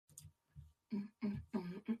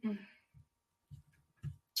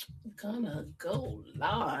Gonna go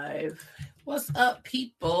live. What's up,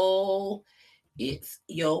 people? It's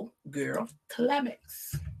your girl,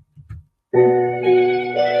 Climax.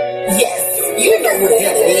 Yes, you know who the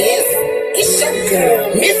hell it is. It's your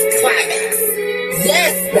girl, Miss Climax.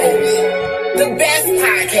 Yes, baby. The best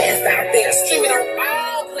podcast out there, streaming on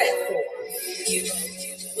all platforms. You know,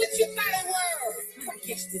 what you thought it was? Come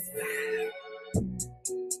catch this vibe.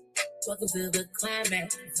 Welcome to the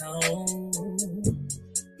Climax Zone.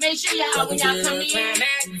 Make sure y'all, when y'all come in,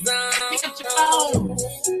 pick up your phone,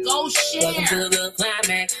 go share. Welcome to the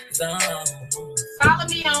Climax Zone. Follow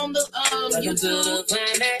me on the YouTube,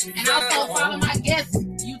 and also follow my guest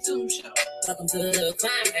YouTube show. Welcome to the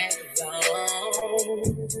Climax Zone.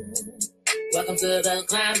 Welcome to the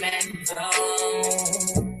Climax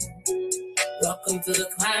Zone. Welcome to the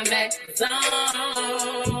Climax Zone.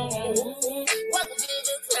 Welcome to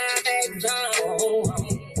the Climax Zone.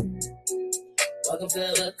 Welcome to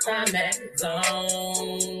the Climax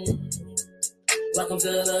Zone. Welcome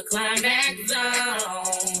to the Climax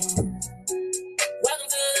Zone. Welcome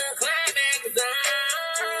to the Climax Zone.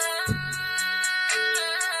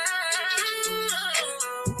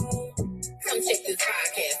 Come check this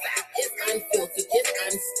podcast out. It's unfiltered, it's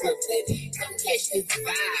unscripted. Come catch this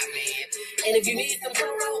vibe, man. And if you need some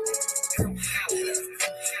promo, come holler at us.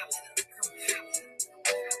 Come holler at us. Come holler at us.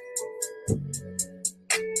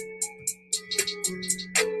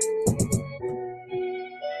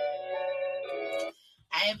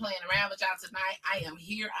 I ain't playing around with y'all tonight. I am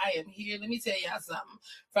here. Let me tell y'all something.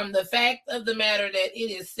 From the fact of the matter that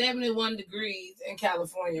it is 71 degrees in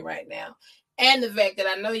California right now, and the fact that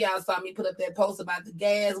I know y'all saw me put up that post about the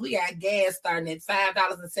gas. We got gas starting at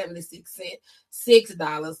 $5.76, $6,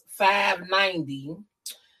 $5.90,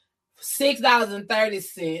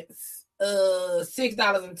 $6.30,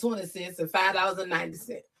 $6.20, and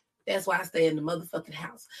 $5.90. That's why I stay in the motherfucking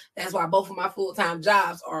house. That's why both of my full-time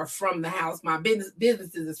jobs are from the house. My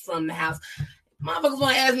businesses is from the house. Motherfuckers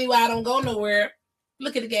want to ask me why I don't go nowhere.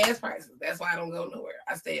 Look at the gas prices. That's why I don't go nowhere.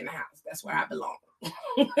 I stay in the house. That's where I belong.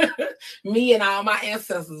 Me and all my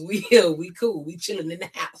ancestors, we here. We cool. We chilling in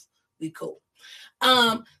the house. We cool.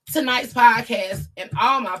 Tonight's podcast and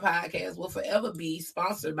all my podcasts will forever be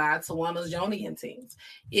sponsored by Tawana's Yoni and Teens.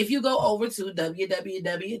 If you go over to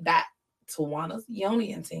www.Tawana's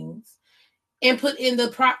Yoni and Teens and put in the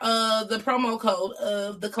promo code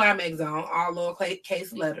of the Climax Zone, all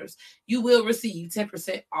lowercase letters, you will receive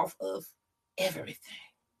 10% off of everything.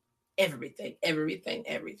 And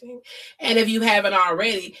if you haven't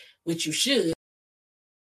already, which you should,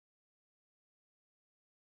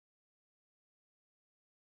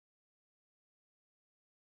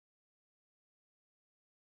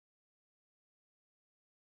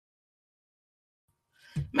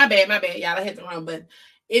 my bad, y'all, I hit the wrong button.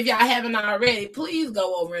 If y'all haven't already, please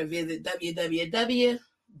go over and visit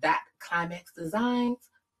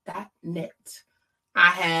www.climaxdesigns.net. I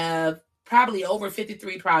have probably over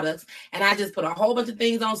 53 products, and I just put a whole bunch of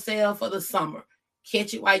things on sale for the summer.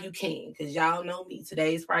 Catch it while you can, because y'all know me.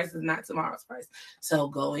 Today's price is not tomorrow's price. So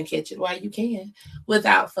go and catch it while you can.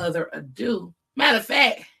 Without further ado. Matter of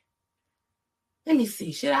fact, let me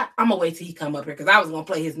see. I'm going to wait till he come up here, because I was going to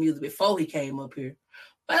play his music before he came up here.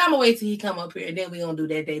 But I'm going to wait till he come up here, and then we're going to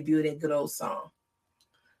do that debut of that good old song.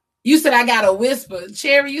 You said I got a whisper.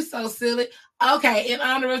 Cherry, you so silly. Okay, in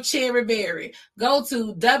honor of Cherry Berry, go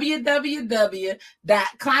to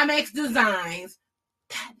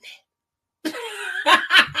www.climaxdesigns.net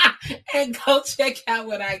and go check out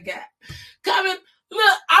what I got. Look,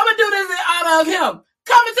 I'm going to do this in honor of him.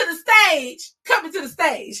 Coming to the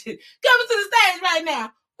stage right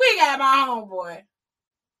now. We got my homeboy.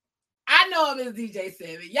 I know him as DJ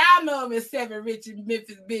 7. Y'all know him as 7 Rich and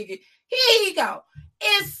Memphis Biggie. Here he go.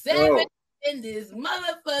 It's 7 in this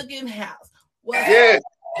motherfucking house. What? Yes.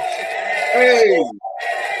 Hey.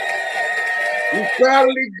 We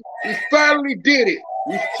finally did it.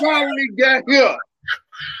 We finally got here.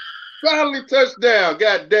 Finally touchdown.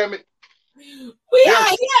 God damn it. We are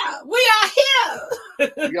here. We are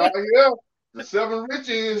here. The 7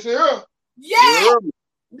 Richie is here. Yeah.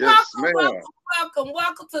 Yes, ma'am.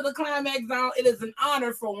 Welcome to the Climax Zone. It is an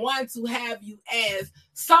honor for one to have you as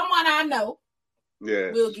someone I know.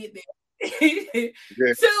 Yeah. We'll get there. Yeah.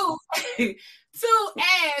 Two,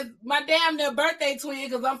 as my damn near birthday twin,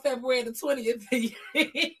 because I'm February the 20th.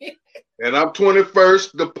 And I'm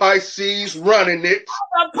 21st, the Pisces running it.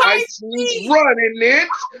 The Pisces running it.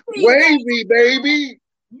 Wavy, baby.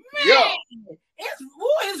 Man, yeah.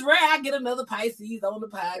 It's rare I get another Pisces on the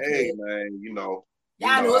podcast. Hey, man, you know.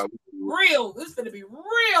 Y'all know it's real. It's going to be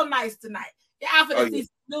real nice tonight. Y'all finna see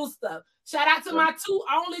do stuff. Shout out to my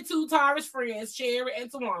only two Taurus friends, Cherry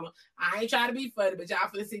and Tawana. I ain't trying to be funny, but y'all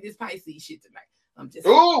finna see this Pisces shit tonight. I'm just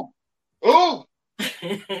you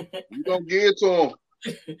gonna give it to them.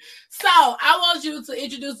 So I want you to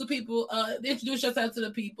introduce the people, introduce yourself to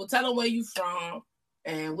the people, tell them where you from,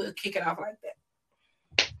 and we'll kick it off like that.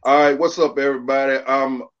 All right, what's up, everybody?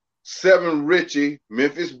 I'm Seven Richie,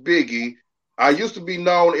 Memphis Biggie. I used to be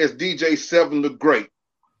known as DJ Seven the Great.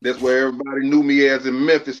 That's where everybody knew me as in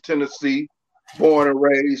Memphis, Tennessee, born and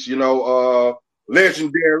raised,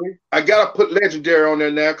 legendary. I gotta put legendary on there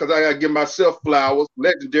now because I gotta give myself flowers.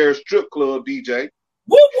 Legendary strip club DJ.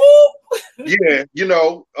 Whoop whoop. Yeah,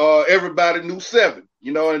 everybody knew Seven,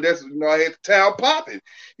 and that's I had the town popping.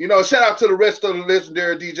 Shout out to the rest of the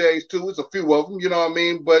legendary DJs too. It's a few of them, you know what I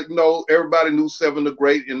mean? But everybody knew Seven the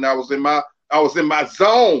Great, and I was in my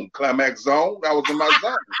zone, climax zone. I was in my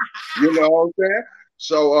zone. You know what I'm saying?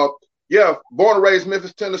 So born and raised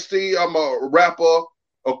Memphis, Tennessee. I'm a rapper.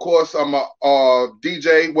 Of course, I'm a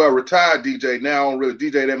DJ, retired DJ now. I don't really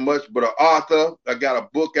DJ that much, but an author. I got a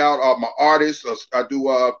book out. I'm an artist. I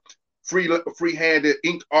do free-handed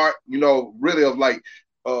ink art, really of like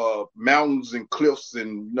mountains and cliffs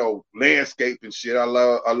and, landscape and shit. I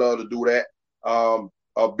love to do that.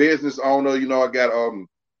 A business owner, I got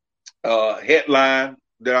a headline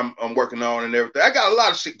that I'm working on and everything. I got a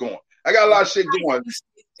lot of shit going. I got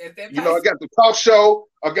the talk show.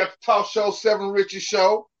 I got the talk show, Seven Richie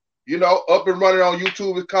Show, up and running on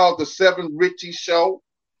YouTube. It's called the Seven Richie Show.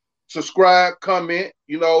 Subscribe, comment,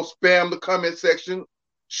 spam the comment section,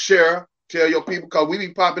 share, tell your people, because we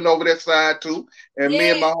be popping over that side too. And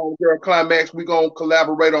me and my homegirl Climax, we going to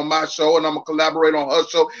collaborate on my show, and I'm going to collaborate on her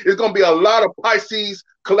show. It's going to be a lot of Pisces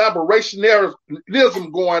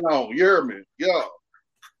collaborationism going on. You hear me? Yeah.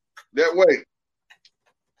 That way.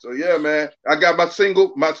 So yeah, man, I got my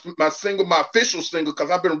single, my official single, because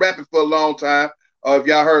I've been rapping for a long time. If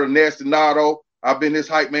y'all heard of Nasty Nardo, I've been his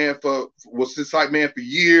hype man for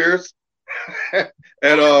years. And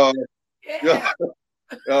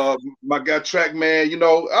my guy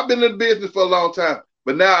Trackman, I've been in the business for a long time.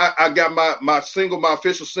 But now I got my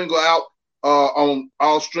official single out on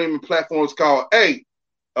all streaming platforms called AYE.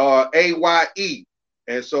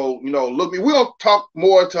 And so, look, we're going to talk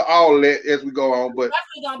more to all of that as we go on. But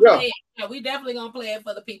we definitely going to play it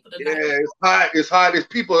for the people tonight. Yeah, it's hot. It's hot. It's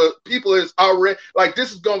people is already, like,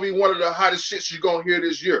 this is going to be one of the hottest shits you're going to hear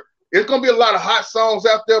this year. It's going to be a lot of hot songs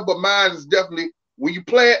out there, but mine is definitely, when you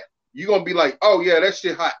play it, you're going to be like, oh, yeah, that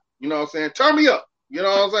shit hot. You know what I'm saying? Turn me up. You know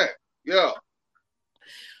what I'm saying? Yeah.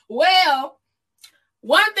 Well,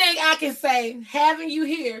 one thing I can say, having you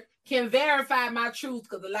here, can verify my truth,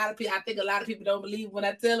 because I think a lot of people don't believe when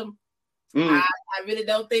I tell them. I really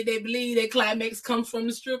don't think they believe that Climax comes from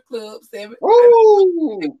the strip club.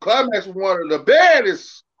 Ooh, Climax was one of the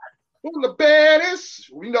baddest. One of the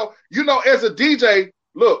baddest. As a DJ,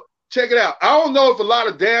 look, check it out. I don't know if a lot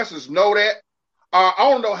of dancers know that. I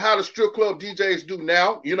don't know how the strip club DJs do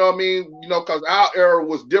now. You know what I mean? Because our era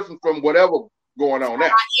was different from whatever going on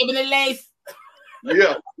now. Ebony Lace.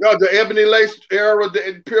 Yeah, the Ebony Lace era,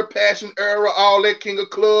 the Pure Passion era, all that King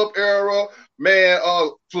of Club era, man.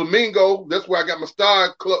 Flamingo, that's where I got my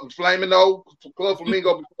star club, Flamingo Club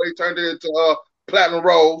Flamingo before they turned it into Platinum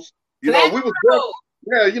Rose. We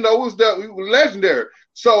was there. We were legendary.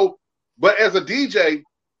 So, but as a DJ,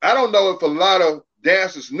 I don't know if a lot of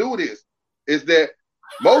dancers knew this. Is that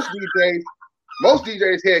most DJs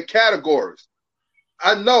had categories.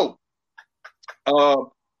 I know. I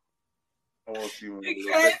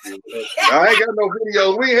ain't got no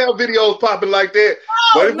videos. We ain't have videos popping like that.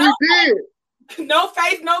 But if we did, no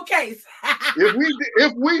face, no case.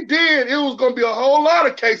 if we did, it was gonna be a whole lot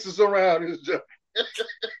of cases around this job.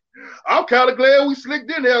 I'm kind of glad we slick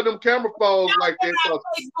didn't have them camera phones like that.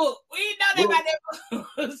 Facebook. We know that about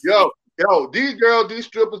that. Yo, these girls, these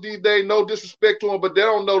strippers these days, no disrespect to them, but they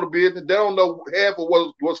don't know the business. They don't know half of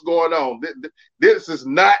what's going on. This is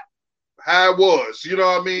not how it was. You know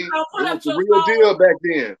what I mean? It was the real deal back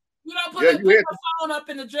then. You don't put your phone up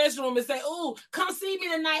in the dressing room and say, "Ooh, come see me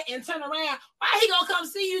tonight," and turn around. Why he gonna come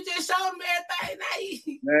see you? Just show him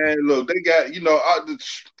everything. Man, look, they got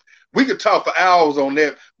we could talk for hours on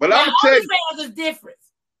that, but I'm gonna tell you, OnlyFans is different.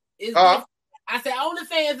 It's different. I said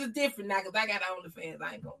OnlyFans is different now because I got OnlyFans.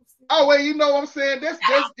 I ain't gonna see. Oh wait, you know what I'm saying? That's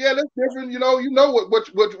different. You know what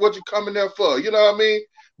you're coming there for. You know what I mean?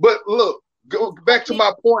 But look, go back to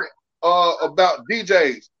my point about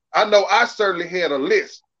DJs. I know I certainly had a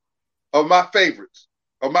list of my favorites,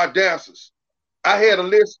 of my dancers. I had a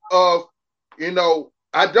list of,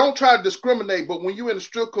 I don't try to discriminate, but when you're in the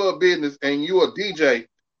strip club business and you're a DJ,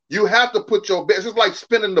 you have to put your best. It's like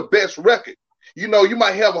spinning the best record. You know, you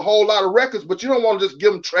might have a whole lot of records, but you don't want to just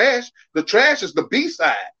give them trash. The trash is the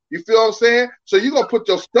B-side. You feel what I'm saying? So you're going to put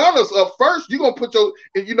your stunners up first. You're going to put your,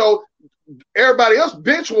 you know, everybody else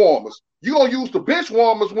bench warmers. You're going to use the bench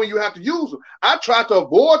warmers when you have to use them. I try to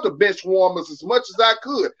avoid the bench warmers as much as I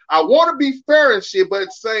could. I want to be fair and shit, but at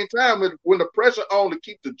the same time, when the pressure on to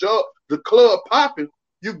keep the club popping,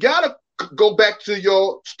 you got to go back to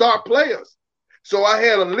your star players. So I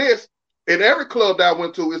had a list. In every club that I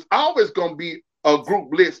went to, it's always going to be a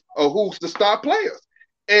group list of who's the star players.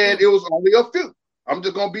 And it was only a few. I'm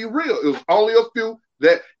just going to be real. It was only a few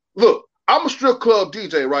that, look, I'm a strip club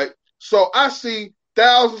DJ, right? So I see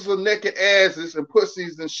thousands of naked asses and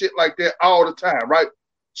pussies and shit like that all the time, right?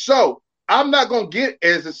 So I'm not going to get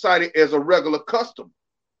as excited as a regular customer,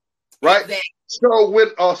 right? Exactly. So when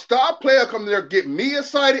a star player comes there get me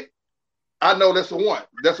excited, I know that's a one.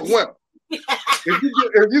 That's a winner.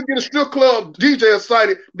 If you get a strip club DJ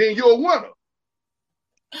excited, then you're a winner.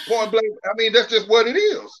 Point blank. I mean, that's just what it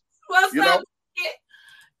is. What's up?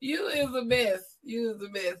 You is a mess. You is a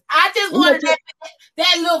mess. I just wanted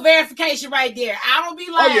that little verification right there. I don't be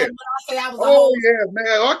lying when I say I was a whole. Yeah,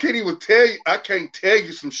 man. I can't even tell you. I can't tell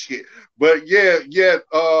you some shit. But yeah.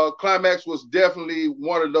 Climax was definitely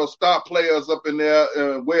one of those star players up in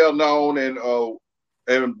there, well known and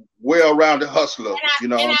well-rounded hustler. You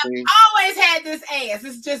know what I mean? Always had this ass.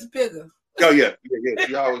 It's just bigger. Oh yeah.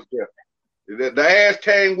 She always there. The ass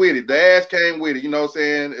came with it. You know what I'm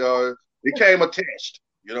saying? It came attached.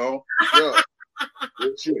 You know? Yeah.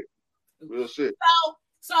 Real shit.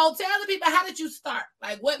 So tell the people, how did you start?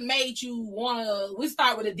 Like, what made you want to? We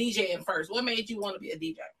start with a DJing first. What made you want to be a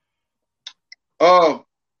DJ?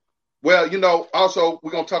 Well, you know, also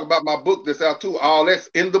we're gonna talk about my book that's out too. All that's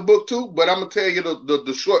in the book too, but I'm gonna tell you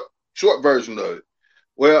the short version of it.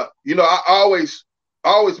 Well, you know, I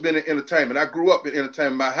always been in entertainment. I grew up in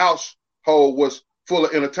entertainment. My household was full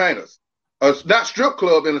of entertainers. Not strip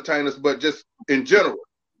club entertainers, but just in general.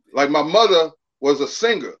 Like my mother was a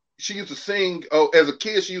singer. She used to sing as a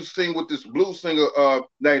kid. She used to sing with this blues singer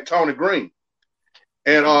named Tony Green,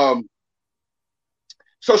 and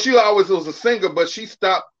so she always was a singer, but she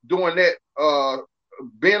stopped doing that,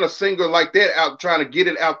 being a singer like that, out trying to get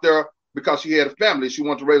it out there because she had a family. She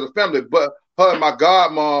wanted to raise a family, but her and my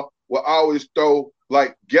godmom would always throw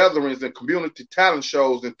like gatherings and community talent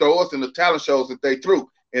shows and throw us in the talent shows that they threw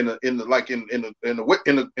in the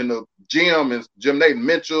gym and Nathan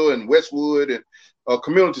Mitchell and Westwood and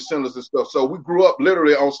community centers and stuff. So we grew up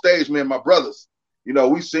literally on stage, me and my brothers. You know,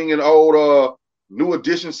 we singing old New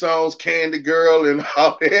Edition songs, Candy Girl and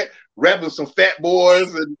all that, rapping some Fat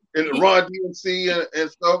Boys and Run DMC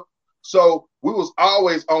and stuff. So we was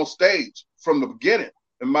always on stage from the beginning.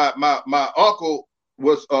 And my uncle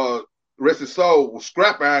was rest his soul was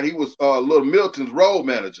Scrap Iron. He was Little Milton's road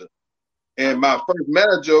manager. And my first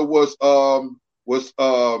manager was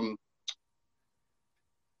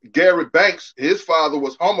Gary Banks. His father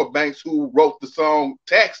was Homer Banks, who wrote the song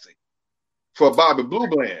Taxi for Bobby Blue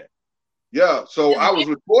Bland. Yeah, so I was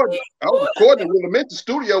recording with him at the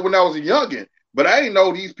studio when I was a youngin', but I didn't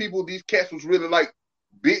know these cats was really like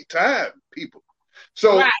big time people.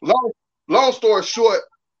 So right. long story short,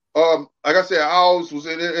 like I said, I always was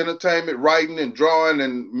in entertainment, writing and drawing,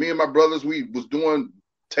 and me and my brothers, we was doing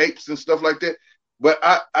tapes and stuff like that. But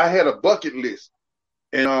I had a bucket list,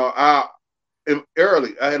 and I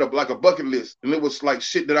had a bucket list, and it was like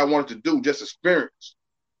shit that I wanted to do, just experience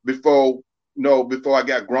before I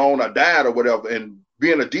got grown, I died or whatever. And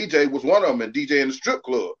being a DJ was one of them, and DJ in the strip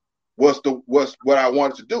club was what I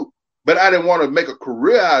wanted to do. But I didn't want to make a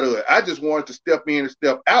career out of it. I just wanted to step in and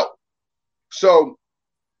step out. So,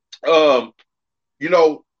 Club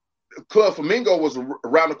Flamingo was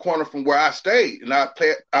around the corner from where I stayed, and I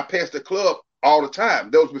passed the club all the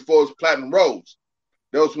time. That was before it was Platinum Rose.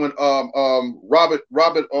 That was when Robert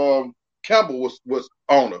Campbell was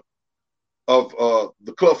owner of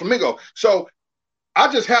the Club Flamingo. So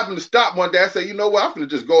I just happened to stop one day. I said, you know what? I'm finna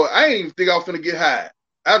just go. I ain't even think I was finna get high.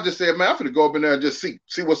 I just said, man, I'm finna go up in there and just see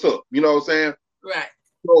what's up. You know what I'm saying? Right.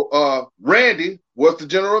 So Randy was the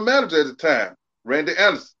general manager at the time. Randy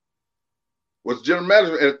Anderson was general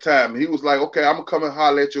manager at the time. He was like, okay, I'm gonna come and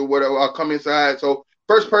holler at you or whatever. I'll come inside. So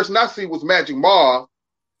first person I see was Magic Marv,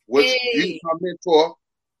 which he was my mentor.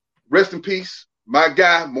 Rest in peace. My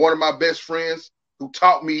guy, one of my best friends who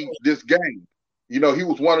taught me this game. You know, he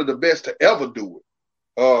was one of the best to ever do it.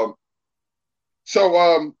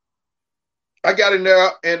 So I got in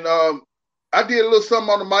there and I did a little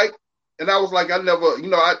something on the mic, and I was like, I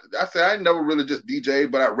said I never really just DJ,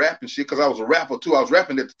 but I rap and shit because I was a rapper too. I was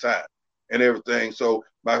rapping at the time and everything. So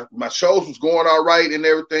my shows was going all right and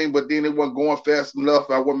everything, but then it wasn't going fast enough.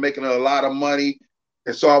 I wasn't making a lot of money,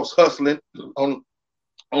 and so I was hustling on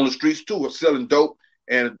the streets too, or selling dope.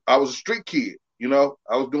 And I was a street kid, you know.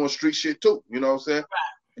 I was doing street shit too, you know what I'm saying?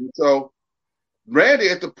 Right. And so Randy,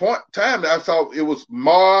 at the point time that I saw it was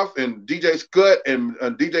Marv and DJ Scott and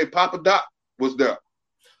DJ Papa Doc was there.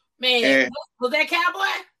 Man, and, was that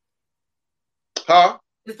Cowboy? Huh?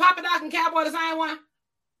 Is Papa Doc and Cowboy the same one?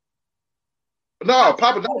 No,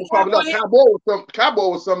 Papa Doc was Papa Doc. Cowboy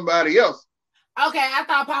was somebody else. Okay, I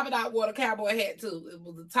thought Papa Doc wore the cowboy hat too. It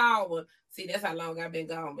was a tall one. See, that's how long I've been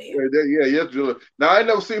gone, man. Yeah. Now I ain't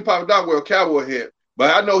never seen Papa Doc wear a cowboy hat,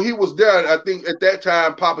 but I know he was there. I think at that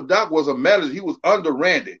time Papa Doc was a manager. He was under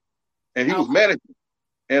Randy, and he was managing.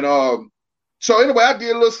 And so anyway, I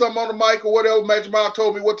did a little something on the mic or whatever. Magic Mom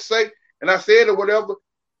told me what to say, and I said it, whatever.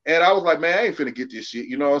 And I was like, man, I ain't finna get this shit.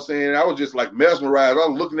 You know what I'm saying? I was just like mesmerized. I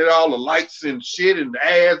was looking at all the lights and shit and the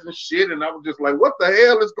ads and shit, and I was just like, what the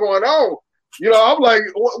hell is going on? You know, I'm like,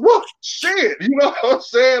 what shit? You know what I'm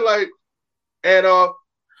saying? Like, and I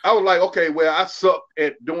was like, okay, well, I suck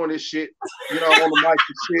at doing this shit, you know, on the mic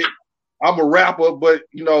and shit. I'm a rapper, but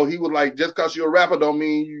you know, he was like, just because you're a rapper don't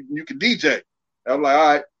mean you can DJ. I was like,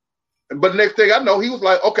 all right. But the next thing I know, he was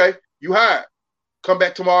like, okay, you hired. Come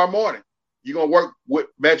back tomorrow morning. You're gonna work with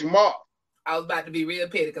Magic Marv. I was about to be real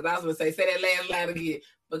petty because I was gonna say that last line again.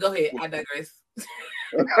 But go ahead, I digress.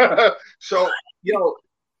 So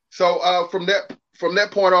from that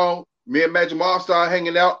point on, me and Magic Marv started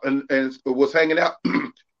hanging out and was hanging out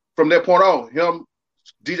from that point on. Him,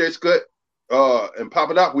 DJ Scott, and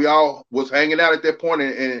Papa Doc, we all was hanging out at that point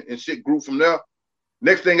and shit grew from there.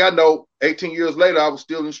 Next thing I know, 18 years later, I was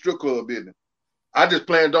still in the strip club business. I just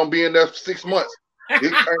planned on being there for 6 months. It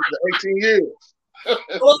turned to 18 years.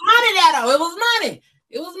 It was money, though. It was money.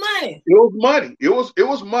 It was money. It was money. It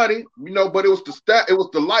was money, you know, but it was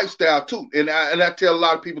the lifestyle too. And I tell a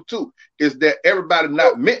lot of people too, is that everybody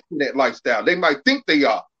not meant for that lifestyle. They might think they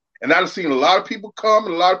are. And I've seen a lot of people come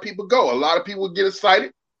and a lot of people go. A lot of people get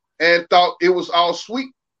excited and thought it was all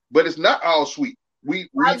sweet, but it's not all sweet. We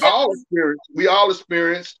all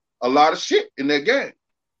experienced a lot of shit in that game.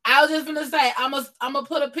 I was just gonna say, I'm gonna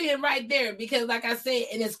put a pin right there because, like I said,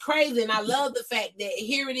 and it's crazy, and I love the fact that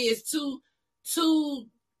here it is, two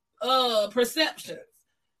perceptions.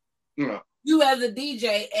 Yeah. You as a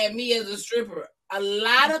DJ and me as a stripper. A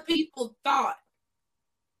lot of people thought,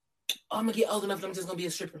 oh, I'm gonna get old enough and I'm just gonna be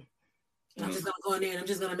a stripper. And I'm just gonna go in there and I'm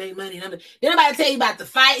just gonna make money. Then nobody tell you about the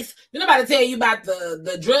fights. Then nobody tell you about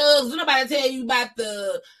the drugs. Then nobody tell you about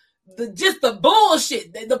the just the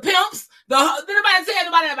bullshit, the pimps. Then nobody tell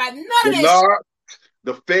nobody about none of that shit.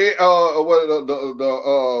 The fair,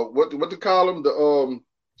 what to call them?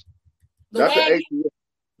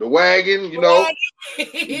 The wagon, you know.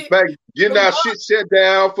 Getting our shit shut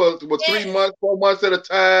down for 3 months, 4 months at a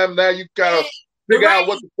time. Now you gotta figure out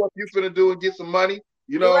what the fuck you finna do and get some money.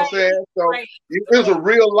 You know what I'm saying? So it's a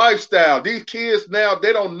real lifestyle. These kids now,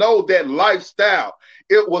 they don't know that lifestyle.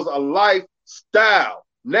 It was a lifestyle.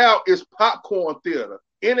 Now it's popcorn theater.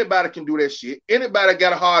 Anybody can do that shit. Anybody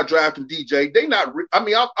got a hard drive can DJ. They not.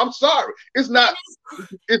 I'm sorry. It's not.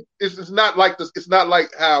 It's not like this. It's not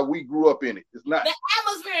like how we grew up in it. It's not. The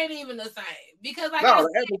atmosphere ain't even the same because like I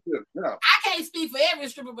can't speak for every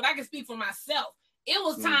stripper, but I can speak for myself. It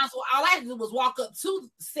was times where all I had to do was walk up to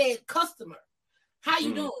said customer. How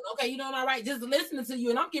you doing? Okay, you doing all right? Just listening to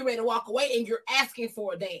you, and I'm getting ready to walk away, and you're asking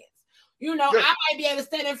for a dance. You know, I might be able to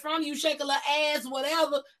stand in front of you, shake a little ass,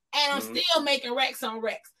 whatever, and I'm still making racks on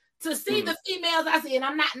racks. To see the females I see, and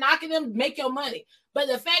I'm not knocking them, make your money. But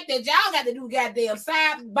the fact that y'all got to do goddamn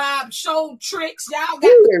side bob show tricks, y'all got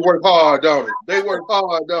they work hard, don't it? They work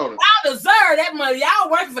hard, don't it? Y'all deserve that money.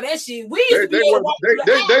 Y'all working for that shit. We used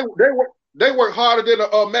they work harder than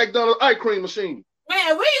a McDonald's ice cream machine.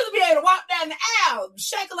 Man, we used to be able to walk down the aisle,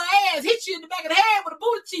 shake a little ass, hit you in the back of the head with a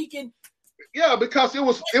booty cheek, and because it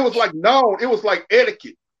was like known. It was like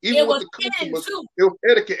etiquette. Even with the customers, it was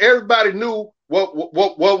etiquette. Everybody knew what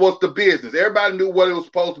was the business. Everybody knew what it was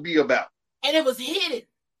supposed to be about. And it was hidden.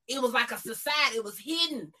 It was like a society. It was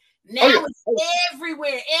hidden. Now it's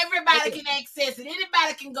everywhere. Everybody can access it.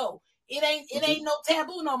 Anybody can go. It ain't no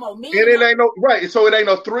taboo no more. It ain't no right. So it ain't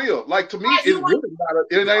no thrill. Like to me, it's really not.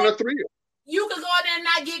 It ain't no thrill. You can go there and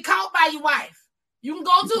not get caught by your wife. You can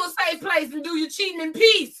go to a safe place and do your cheating in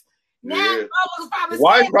peace. Now, probably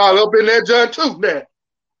wife probably up in that joint too. Now,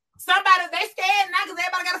 somebody they scared now because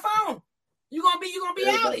everybody got a phone. You gonna be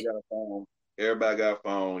everybody out. Got a phone. Everybody got a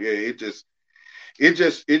phone. Yeah, it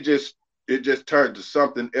just turned to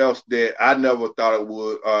something else that I never thought it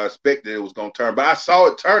would. Expected it was gonna turn, but I saw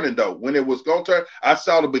it turning though. When it was gonna turn, I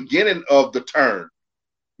saw the beginning of the turn.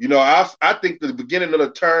 You know, I think the beginning of the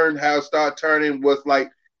turn, how it started turning, was like,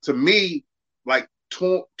 to me, like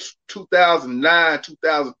 2009,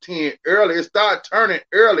 2010, early. It started turning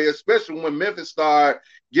early, especially when Memphis started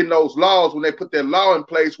getting those laws, when they put that law in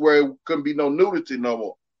place where it couldn't be no nudity no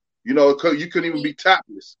more. You know, you couldn't even be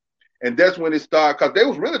topless. And that's when it started, because they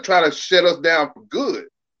was really trying to shut us down for good,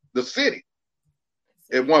 the city,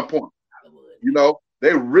 at one point. You know,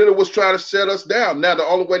 they really was trying to shut us down. Now, the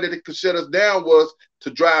only way that they could shut us down was to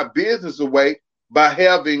drive business away by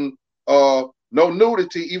having no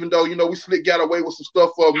nudity, even though, you know, we got away with some stuff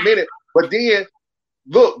for a minute. But then,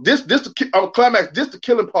 look, climax, this the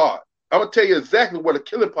killing part. I'm going to tell you exactly where the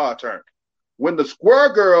killing part turned. When the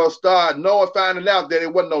Square Girls started finding out that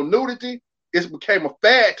it wasn't no nudity, it became a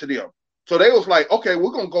fad to them. So they was like, okay,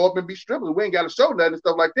 we're going to go up and be strippers. We ain't got to show nothing and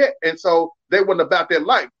stuff like that. And so they wasn't about that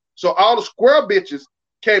life. So all the Square bitches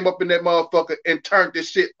came up in that motherfucker and turned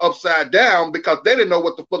this shit upside down because they didn't know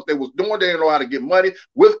what the fuck they was doing. They didn't know how to get money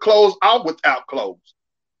with clothes or without clothes.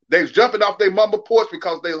 They was jumping off their mama porch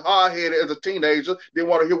because they was hard-headed as a teenager. Didn't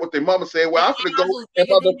want to hear what their mama said. Well, I'm finna go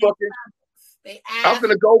and I'm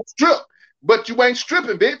finna go strip. But you ain't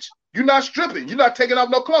stripping, bitch. You're not stripping. You're not taking off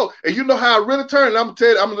no clothes. And you know how I really turned. I'm gonna tell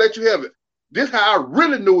you, I'm gonna let you have it. This is how I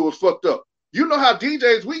really knew it was fucked up. You know how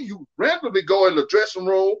DJs, you randomly go in the dressing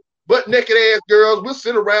room, butt naked ass girls, we'll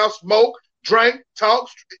sit around, smoke, drink, talk.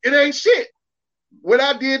 It ain't shit. When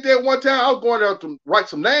I did that one time, I was going there to write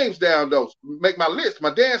some names down, though, make my list,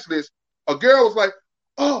 my dance list. A girl was like,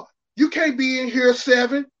 "Oh, you can't be in here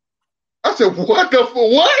 7." I said, "What the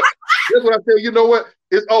for what?" That's what I said. You know what?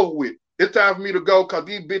 It's over with. It's time for me to go because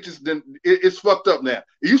these bitches, it's fucked up now. Are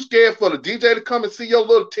you scared for the DJ to come and see your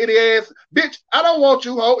little titty ass? Bitch, I don't want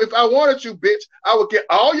you, ho. If I wanted you, bitch, I would get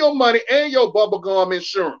all your money and your bubblegum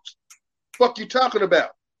insurance. Fuck you talking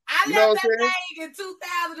about? I left that thing in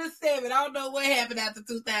 2007. I don't know what happened after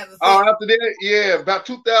 2007. After that, yeah, about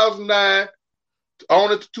 2009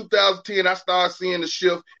 on into 2010, I started seeing the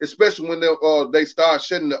shift, especially when they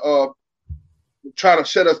started trying to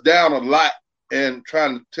shut us down a lot and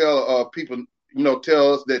trying to tell people,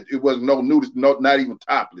 tell us that it wasn't no nudity, not even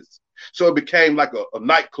topless. So it became like a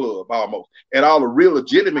nightclub almost, and all the real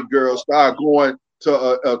legitimate girls started going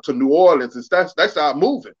to New Orleans, and they started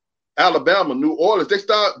moving. Alabama, New Orleans, they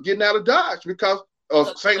start getting out of Dodge because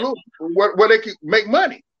of St. Louis, where they could make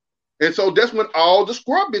money. And so that's when all the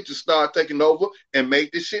scrub bitches started taking over and made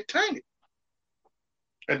this shit tainted.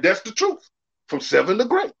 And that's the truth. From 7 to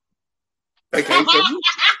great. They can't tell you.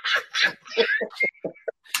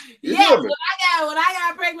 Yeah, when I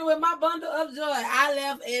got pregnant with my bundle of joy, I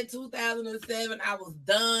left in 2007. I was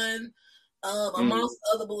done. Amongst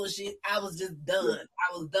other bullshit, I was just done.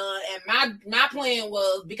 I was done. And my plan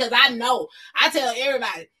was, because I tell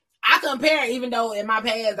everybody, I compare, even though in my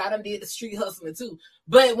past I done did the street hustling too.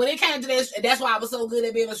 But when it came to that, that's why I was so good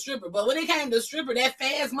at being a stripper. But when it came to stripper, that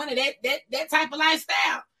fast money, that type of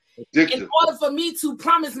lifestyle, in order for me to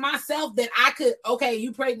promise myself that I could, okay,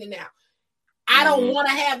 you pregnant now, I don't want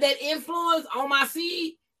to have that influence on my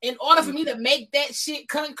seed. In order for me to make that shit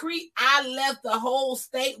concrete, I left the whole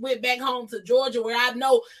state, went back home to Georgia, where I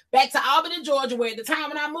know, back to Albany, Georgia, where at the time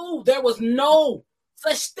when I moved, there was no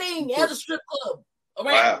such thing as a strip club.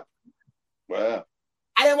 Around. Wow.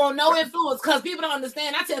 I didn't want no influence because people don't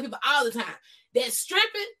understand. I tell people all the time that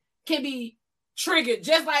stripping can be triggered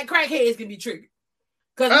just like crackheads can be triggered.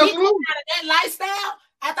 Because me out of that lifestyle,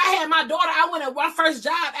 after I had my daughter, I went at my first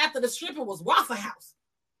job after the stripping was Waffle House.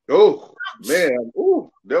 Oh, man. Ooh,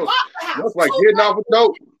 that was like getting off a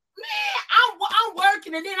dope. Man, I'm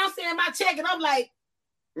working and then I'm sending my check and I'm like,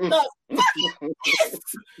 look, I'm bringing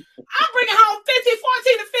home $1,400 to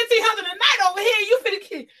 $1,500 a night over here. You finna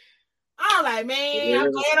kid. I'm like, man,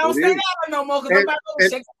 I'm glad I don't stay there no more because I'm about to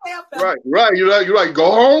check the mail. Right. You're like,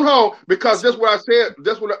 go home. Because that's what I said.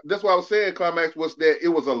 That's what I was saying, Climax, was that it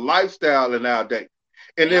was a lifestyle in our day.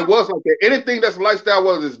 And it was like that. Anything that's a lifestyle,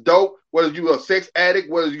 whether it's dope, whether you a sex addict,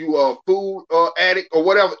 whether you a food addict or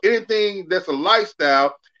whatever, anything that's a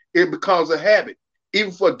lifestyle, it becomes a habit.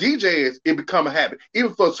 Even for DJs, it becomes a habit.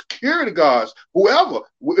 Even for security guards, whoever,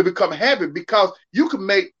 it becomes a habit because you could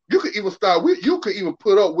even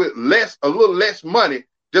put up with a little less money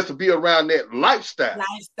just to be around that lifestyle.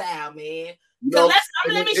 Lifestyle, man. Let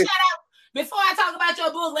me shout out. Before I talk about your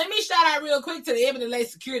book, let me shout out real quick to the Ebony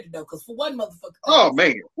Lace Security, though, because for one motherfucker. Oh,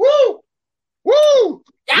 man. Woo!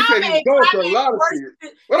 Y'all made me worse than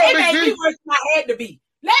I had to be.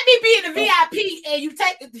 Let me be in the VIP and you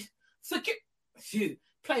take the security.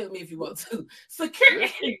 Play with me if you want to.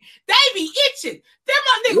 Security. They be itching. Them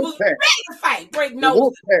my niggas was ready to fight. Break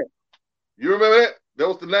noses. You remember that? That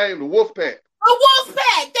was the name, the Wolf Pack. The Wolf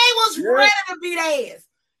Pack. They was ready to beat ass.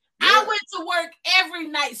 I went to work every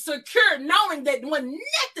night secure, knowing that when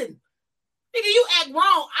nothing, nigga, you act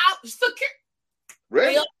wrong, I'll secure.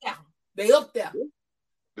 Ready? They up there.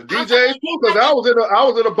 The DJs too, because I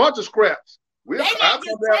was in a bunch of scraps. They not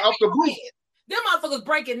just off the booth. Them motherfuckers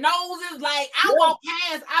breaking noses. Like I walked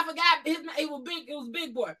past, I forgot his name. It was big. It was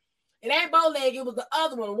Big Boy. It ain't Bowleg. It was the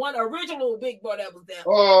other one original Big Boy that was there.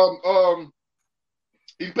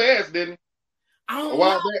 He passed, didn't he? I don't know.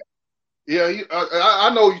 Back. Yeah,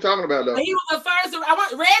 I know what you're talking about though. He was the first. I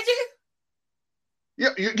want Reggie.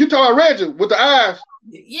 Yeah, you talking about Reggie with the eyes?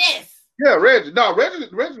 Yes. Yeah, Reggie. No, Reggie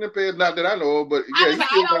didn't pass. Not that I know of, but yeah,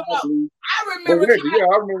 I remember. Reggie. Yeah,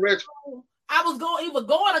 I remember Reggie. I was going. He was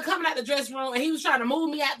going or coming out the dressing room, and he was trying to move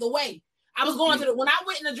me out the way. I was going when I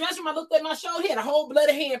went in the dressing room, I looked at my shoulder, he had a whole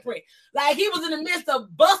bloody handprint. Like he was in the midst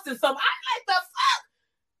of busting something. I'm like, the fuck?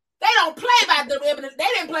 They don't play by them. They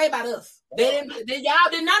didn't play by us. None of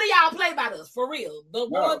y'all play by us, for real.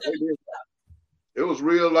 It was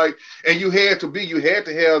real, like, and you had to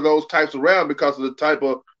have those types around because of the type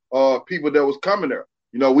of people that was coming there.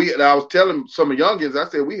 You know, I was telling some of the youngins, I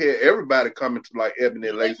said we had everybody coming to like Ebony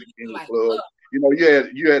and Lacy in the club. You know,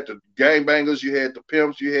 you had the gangbangers, you had the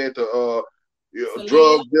pimps, you had the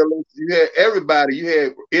drug dealers, you had everybody, you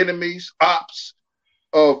had enemies, ops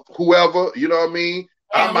of whoever, you know what I mean?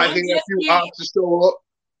 I might have a few ops to show up.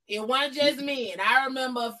 It wasn't just me. And I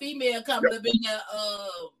remember a female coming up in there,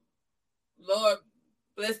 Lord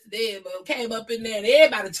bless the dead, but came up in there and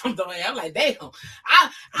everybody jumped on her. I'm like, damn.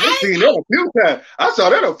 I seen that a few times. I saw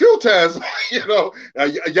that a few times. You know,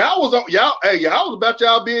 y'all was about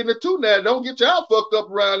y'all being the two now. Don't get y'all fucked up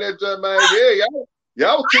around that time, man. Yeah,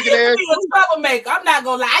 y'all was kicking ass. I used to be a troublemaker. I'm not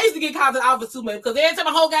gonna lie. I used to get called to the office too much because every time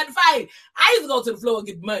a hoe got to fight, I used to go to the floor and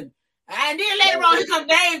get money. And then later on, here comes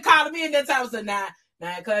Dave calling me, and that time I said, nah,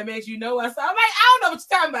 cause makes you know us. I'm like, I don't know what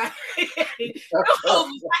you're talking about.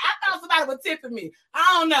 I thought somebody was tipping me.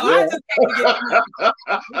 I don't know. Yeah. I just came to get the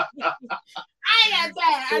money. I ain't got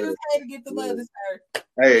time. I just came to get the money, sir.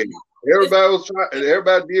 Hey, everybody was trying.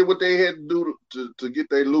 Everybody did what they had to do to get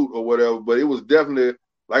their loot or whatever. But it was definitely,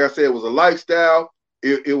 like I said, it was a lifestyle.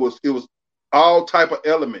 It was all type of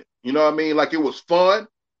element. You know what I mean? Like it was fun.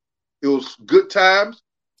 It was good times.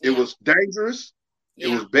 It was dangerous. It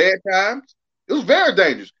was bad times. It was very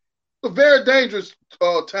dangerous. It was a very dangerous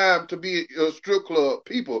time to be a strip club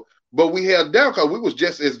people, but we held down because we was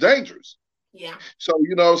just as dangerous. Yeah. So,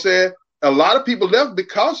 you know what I'm saying? A lot of people left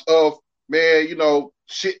because of, man, you know,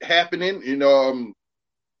 shit happening, you know,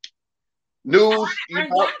 news. I heard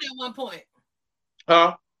down at one point.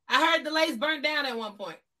 Huh? I heard the lace burnt down at one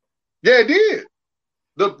point. Yeah, it did.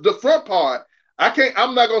 The front part.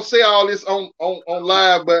 I'm not gonna say all this on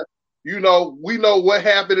live, but you know, we know what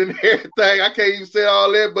happened and everything. I can't even say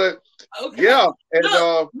all that, but yeah. And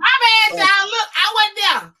look, my bad, y'all. Look, I wasn't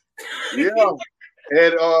there. Yeah.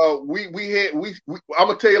 And we I'm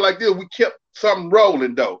gonna tell you like this, we kept something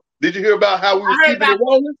rolling though. Did you hear about how we were keeping it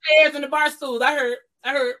rolling? Chairs in the bar stools. I heard.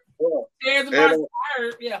 Chairs in the bar stools. I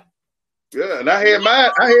heard, yeah. Yeah, and I had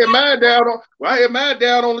mine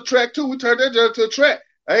down on the track too. We turned that junk to a track.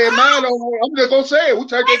 I had mine on. I'm just gonna say it. We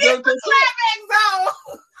turned that junk to a track.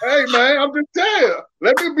 Hey man, I'm just telling you.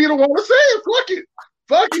 Let me be the one to say it.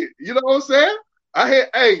 Fuck it. You know what I'm saying? I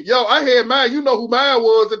had mine. You know who mine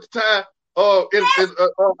was at the time.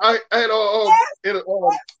 I had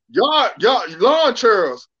yard lawn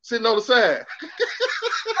chairs sitting on the side.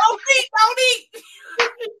 Don't eat.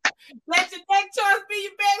 Let your next choice be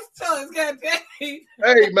your best choice, goddamn.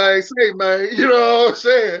 Hey man, you know what I'm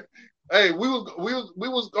saying? Hey, we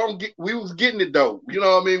was getting it though. You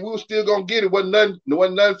know what I mean? We was still gonna get it. Wasn't nothing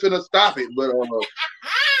finna stop it. But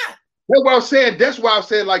that's what I'm saying. That's why I'm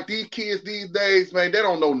saying like these kids these days, man, they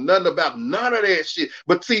don't know nothing about none of that shit.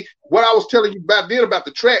 But see, what I was telling you about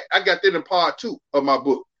the track, I got that in part 2 of my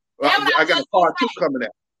book. I got a part 2 coming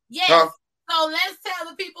out. Yes. Huh? So let's tell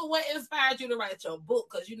the people what inspired you to write your book,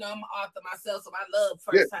 because you know I'm an author myself, so I love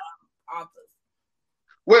first-time authors.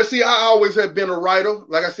 Well, see, I always have been a writer.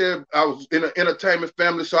 Like I said, I was in an entertainment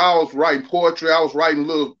family, so I was writing poetry. I was writing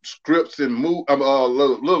little scripts and little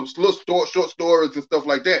short stories and stuff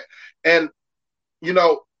like that. And you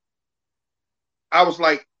know, I was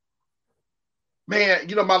like, man,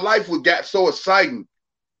 you know, my life got so exciting,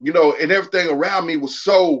 you know, and everything around me was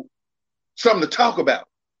so something to talk about.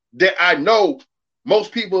 That I know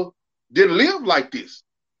most people didn't live like this.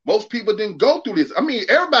 Most people didn't go through this. I mean,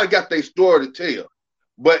 everybody got their story to tell,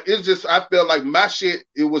 but it's just, I felt like my shit,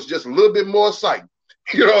 it was just a little bit more exciting.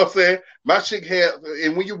 You know what I'm saying? My shit had,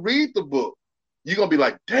 and when you read the book, you're going to be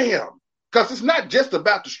like, damn, because it's not just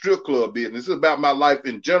about the strip club business. It's about my life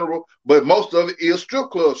in general, but most of it is strip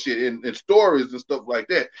club shit and stories and stuff like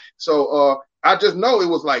that. So I just know it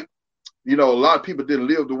was like, a lot of people didn't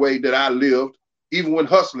live the way that I lived. Even when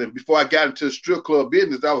hustling, before I got into the strip club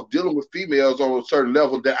business, I was dealing with females on a certain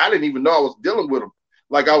level that I didn't even know I was dealing with them.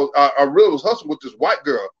 Like I really was hustling with this white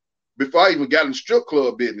girl before I even got in the strip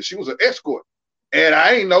club business. She was an escort. And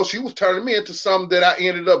I didn't know she was turning me into something that I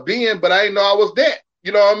ended up being, but I didn't know I was that.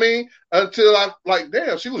 You know what I mean? Until I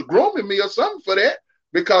damn, she was grooming me or something for that,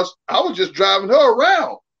 because I was just driving her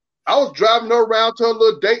around. I was driving her around to her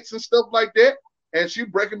little dates and stuff like that, and she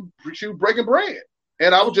was breaking bread.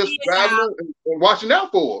 And I was just driving her and watching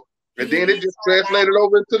out for her. And then it just translated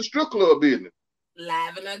over into the strip club business.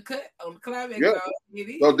 Live and uncut on the club. Yeah.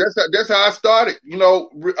 So that's how I started. I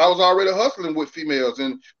was already hustling with females,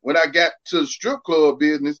 and when I got to the strip club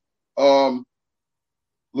business, a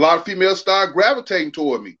lot of females started gravitating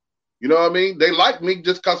toward me. You know what I mean? They liked me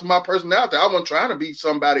just because of my personality. I wasn't trying to be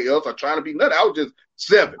somebody else or trying to be nothing. I was just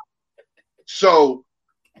 7. So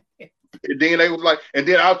and then they was like, and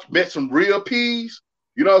then I met some real P's.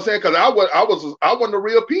 You know what I'm saying? Because I wasn't a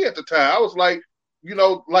real P at the time. I was like,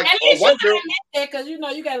 like at least white girl. Because you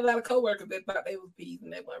got a lot of coworkers that thought they was P's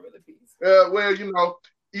and they weren't really P's. Well,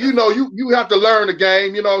 you have to learn the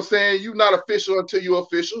game. You know what I'm saying? You're not official until you're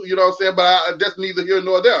official. You know what I'm saying? But that's neither here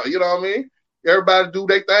nor there. You know what I mean? Everybody do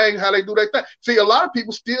their thing, how they do their thing. See, a lot of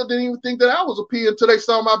people still didn't even think that I was a P until they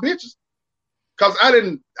saw my bitches. Because I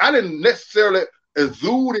didn't necessarily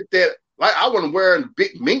exude it that, like, I wasn't wearing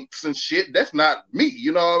big minks and shit. That's not me.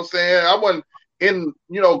 You know what I'm saying? I wasn't in,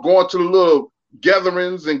 going to the little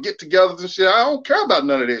gatherings and get-togethers and shit. I don't care about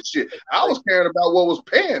none of that shit. I was caring about what was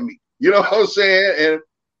paying me. You know what I'm saying?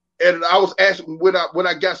 And I was asking when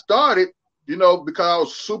I got started, because I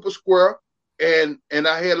was super square and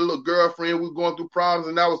I had a little girlfriend. We were going through problems,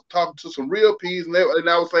 and I was talking to some real P's, and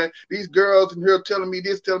I was saying, these girls in here telling me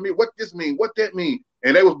this, telling me what this mean, what that mean.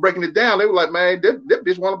 And they was breaking it down. They were like, man, that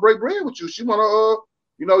bitch want to break bread with you. She want to,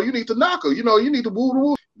 you need to knock her. You need to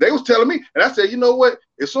woo. They was telling me. And I said, you know what?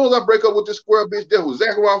 As soon as I break up with this square bitch, that's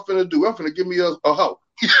exactly what I'm finna do. I'm finna give me a hoe.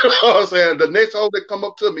 You know what I'm saying? The next hoe that come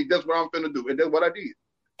up to me, that's what I'm finna do. And that's what I did.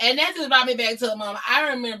 And that just brought me back to Mom. I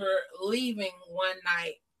remember leaving one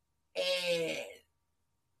night, and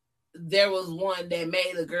there was one that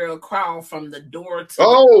made a girl crawl from the door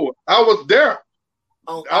to I was there.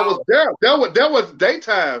 I was there. That was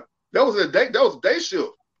daytime. That was day shift.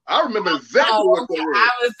 I remember exactly what that was. I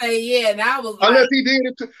would say, yeah, and I was unless he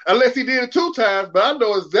did it 2 times, but I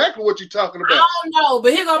know exactly what you're talking about. I don't know,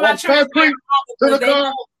 but here go my concrete to the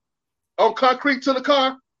car. On concrete to the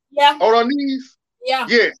car. Yeah. On our knees. Yeah.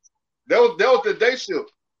 Yes. That was the day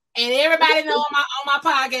shift. And everybody know on my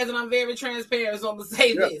podcast, and I'm very transparent, so I'm gonna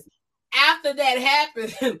say this. After that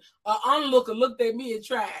happened, an onlooker looked at me and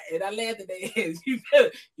tried, and I laughed at their heads. You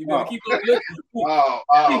better keep on looking.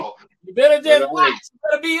 You better just watch. You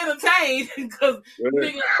better be entertained, because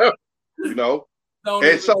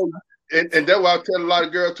And so, and that's why I tell a lot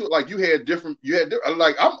of girls too. Like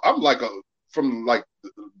like I'm like from like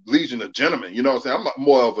Legion of Gentlemen. You know what I'm saying? I'm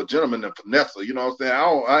more of a gentleman than Vanessa. You know what I'm saying?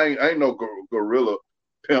 I ain't no gorilla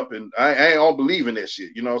pimp, and I don't believe in that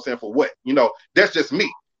shit. You know what I'm saying? For what? That's just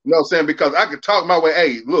me. You know what I'm saying? Because I can talk my way.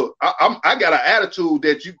 Hey, look, I got an attitude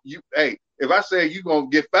that you hey, if I say you gonna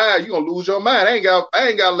get fired, you gonna lose your mind. I ain't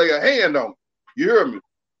gotta lay a hand on you. You hear me?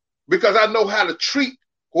 Because I know how to treat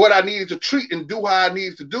what I needed to treat and do how I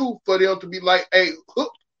needed to do for them to be like, hey,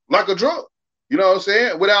 hooked like a drug. You know what I'm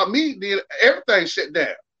saying? Without me, then everything shut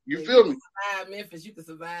down. You feel me? Survive Memphis, you can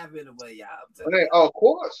survive anyway, y'all. Of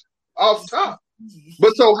course, off top.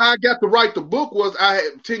 But so how I got to write the book was I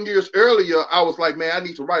had 10 years earlier, I was like, man, I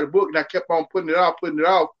need to write a book. And I kept on putting it off.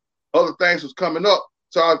 Other things was coming up.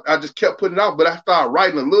 So I just kept putting it off. But I started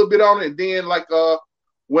writing a little bit on it. And then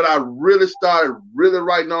when I really started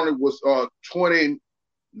writing on it was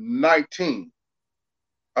 2019.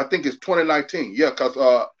 I think it's 2019. Yeah, because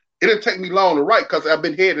it didn't take me long to write because I've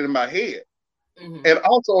been heading in my head. Mm-hmm. And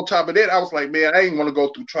also on top of that, I was like, man, I ain't want to go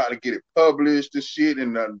through trying to get it published and shit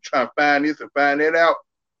and try and find this and find that out.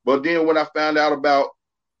 But then when I found out about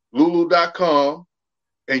Lulu.com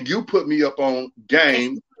and you put me up on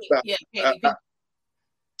Game.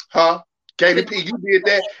 KDP, you did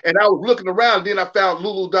that. And I was looking around, then I found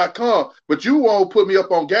Lulu.com. But you won't put me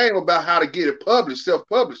up on Game about how to get it published,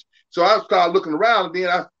 self-published. So I started looking around, and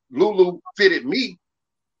then Lulu fitted me.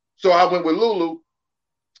 So I went with Lulu.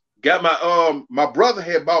 Got my brother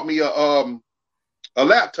had bought me a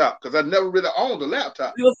laptop because I never really owned a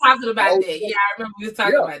laptop. We were talking about that. Yeah, I remember we were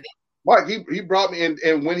talking about that. Mike, he brought me in,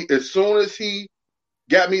 and as soon as he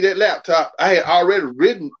got me that laptop. I had already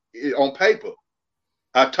written it on paper.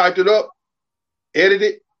 I typed it up,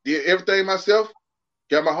 edited, did everything myself.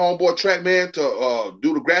 Got my homeboy Trackman to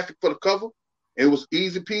do the graphic for the cover. It was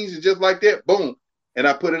easy peasy, just like that. Boom. And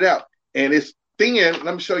I put it out. And it's thin.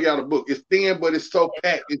 Let me show y'all the book. It's thin, but it's so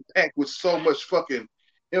packed. It's packed with so much fucking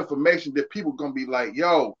information that people gonna be like,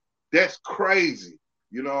 yo, that's crazy.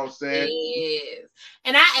 You know what I'm saying? Yes.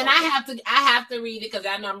 And I have to read it because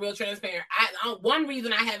I know I'm real transparent. One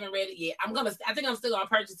reason I haven't read it yet, I think I'm still gonna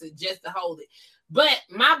purchase it just to hold it. But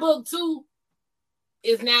my book too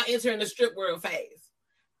is now entering the strip world phase.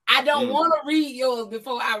 I don't want to read yours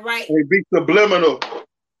before I write. Hey, be subliminal.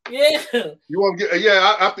 Yeah. You want to get?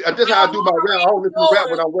 Yeah, that's how I do my rap. I don't listen to rap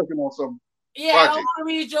when I'm working on something. Yeah, project. I don't want to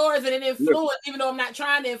read yours and then influence, even though I'm not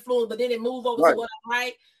trying to influence, but then it move over to what I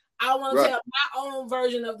write. I want to tell my own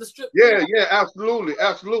version of the strip. Yeah, absolutely.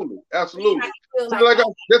 Just like I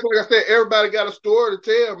said, everybody got a story to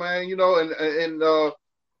tell, man. You know,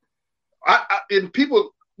 and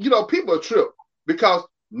people, you know, people are tripped because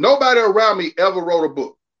nobody around me ever wrote a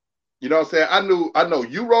book. You know what I'm saying? I know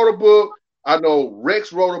you wrote a book. I know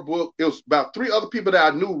Rex wrote a book. It was about 3 other people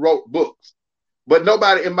that I knew wrote books, but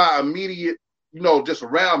nobody in my immediate, you know, just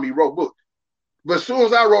around me wrote books. But as soon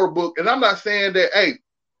as I wrote a book, and I'm not saying that, hey,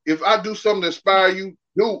 if I do something to inspire you,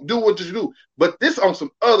 do what you do. But this on some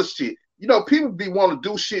other shit. You know, people be want to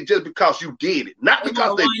do shit just because you did it, not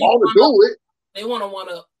because they want to do it. They want to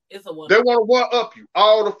one-up. It's a one-up. They want to one-up you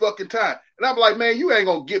all the fucking time. And I'm like, man, you ain't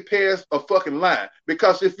gonna get past a fucking line.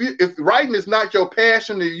 Because if writing is not your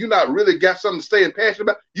passion and you not really got something to say and passionate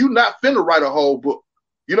about, you not finna write a whole book.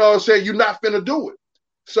 You know what I'm saying? You're not finna do it.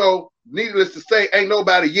 So, needless to say, ain't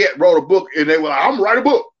nobody yet wrote a book and they were like, I'm gonna write a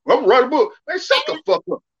book. I'm gonna write a book. Man, shut the fuck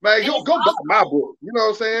up. Man, you go buy my book. You know what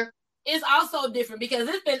I'm saying? It's also different because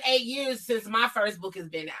it's been 8 years since my first book has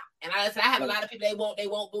been out. And I have a lot of people, they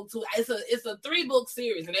want book 2. It's a 3-book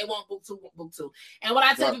series and they want book two. And what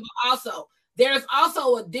I tell people also, there's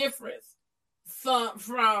also a difference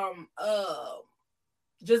from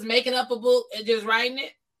just making up a book and just writing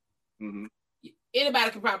it. Mm-hmm. Anybody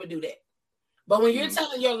can probably do that. But when you're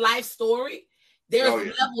telling your life story, there's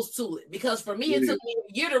levels to it. Because for me, it took me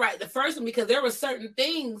a year to write the first one because there were certain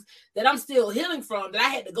things that I'm still healing from that I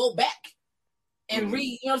had to go back and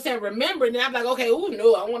read, you know what I'm saying, remember. And then I'm like, okay,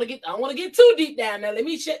 no, I want to get too deep down now. Let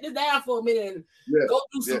me shut this down for a minute and go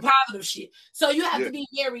do some positive shit. So you have to be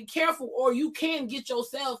very careful or you can get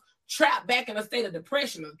yourself trapped back in a state of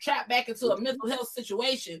depression or trapped back into a mental health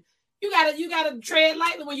situation. You gotta tread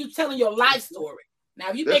lightly when you're telling your life story. Now,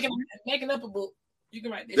 if you're making up a book, you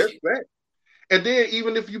can write this shit. Right. And then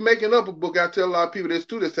even if you're making up a book, I tell a lot of people this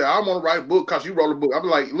too. They say, I want to write a book because you wrote a book. I'm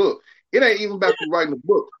like, look, it ain't even about you writing a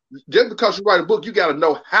book. Just because you write a book, you got to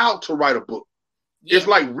know how to write a book. Yeah. It's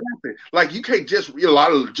like rapping. Like you can't just read a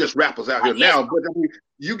lot of just rappers out here now, but I mean,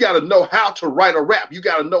 you got to know how to write a rap. You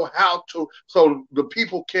got to know how to, so the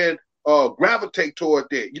people can gravitate toward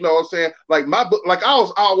that. You know what I'm saying? Like my book, like I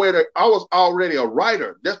was already a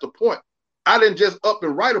writer. That's the point. I didn't just up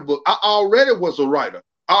and write a book. I already was a writer.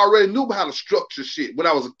 I already knew how to structure shit when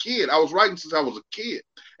I was a kid. I was writing since I was a kid.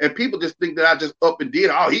 And people just think that I just up and did,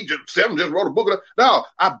 he just wrote a book. No,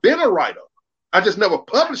 I've been a writer. I just never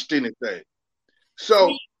published anything.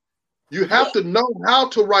 So you have to know how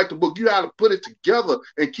to write the book. You have to put it together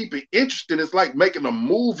and keep it interesting. It's like making a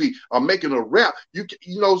movie or making a rap. You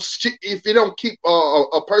know, if you don't keep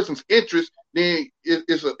a person's interest, then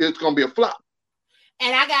it's going to be a flop.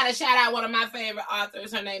 And I got to shout out one of my favorite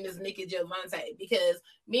authors. Her name is Nikki Giovante because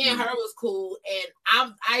me and her was cool.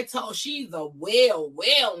 And I told she's a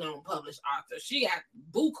well-known published author. She got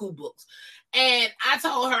buku books. And I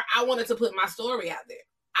told her I wanted to put my story out there.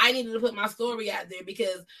 I needed to put my story out there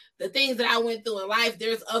because the things that I went through in life,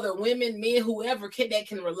 there's other women, men, whoever that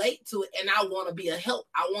can relate to it. And I want to be a help.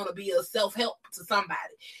 I want to be a self-help to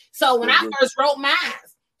somebody. So when I first wrote mine,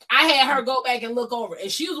 I had her go back and look over it.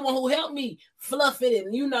 And she was the one who helped me fluff it.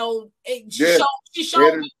 And, you know, she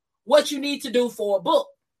showed me what you need to do for a book.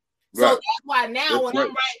 So that's why now when I'm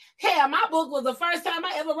writing, hell, my book was the first time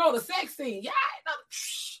I ever wrote a sex scene. Yeah,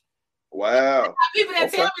 wow. People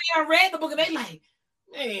that tell me I read the book and they like,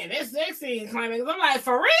 man, that sex scene climax. I'm like,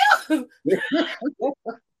 for real?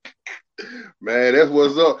 Man, that's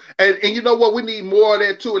what's up. And you know what? We need more of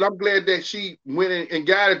that too. And I'm glad that she went in and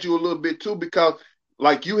guided you a little bit too, because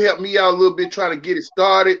like you helped me out a little bit trying to get it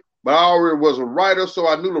started, but I already was a writer, so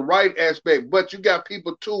I knew the writing aspect. But you got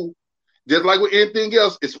people too, just like with anything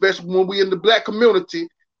else, especially when we in the Black community,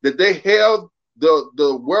 that they have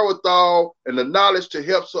the wherewithal and the knowledge to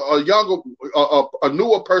help a younger, a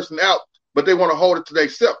newer person out, but they want to hold it to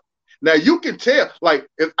themselves. Now you can tell, like,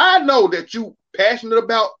 if I know that you passionate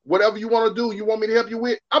about whatever you want to do, you want me to help you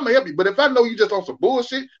with, I'm gonna help you. But if I know you just on some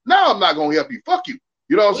bullshit, now I'm not gonna help you. Fuck you.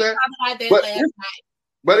 You know what I'm saying? About that last night.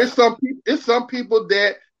 But it's some people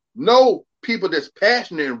that know people that's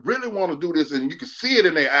passionate and really want to do this, and you can see it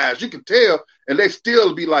in their eyes. You can tell, and they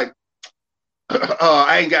still be like,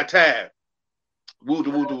 I ain't got time.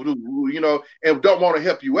 Woo, you know, and don't want to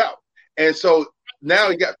help you out. And so now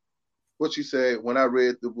you got what you said. When I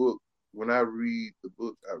read the book, I read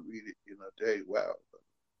it in a day. Wow.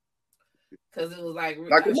 Because it was like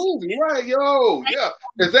a movie, right? Yo, yeah,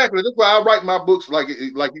 exactly. That's why I write my books like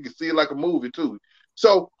you can see it like a movie too.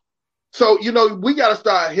 So you know, we got to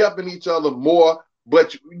start helping each other more.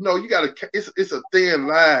 But you know, you got to. It's a thin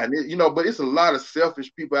line, you know. But it's a lot of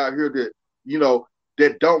selfish people out here that, you know,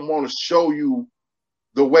 that don't want to show you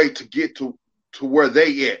the way to get to where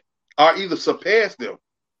they at, or either surpass them.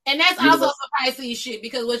 And that's also some Pisces shit,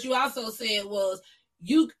 because what you also said was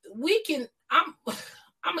I'm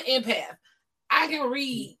an empath. I can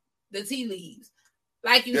read the tea leaves.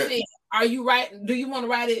 Like you said, are you writing? Do you want to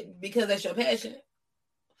write it because that's your passion?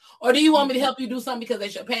 Or do you want me to help you do something because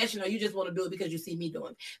that's your passion, or you just want to do it because you see me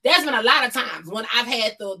doing it? There's been a lot of times when I've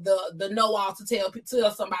had the know-all to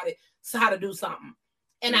tell somebody how to do something,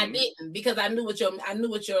 and I didn't, because I knew what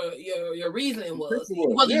your reasoning was.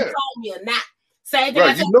 Whether you told me or not. Same thing.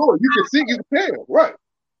 Right, you know it. You can see, you can tell. Right.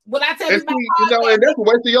 Well, I tell you about you know, and that's a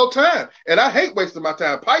waste of your time. And I hate wasting my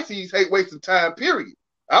time. Pisces hate wasting time, period.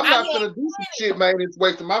 I'm not going to do some shit, man, it's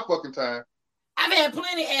wasting my fucking time. I've had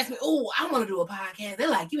plenty ask me, oh, I want to do a podcast. They're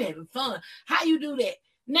like, you having fun. How you do that?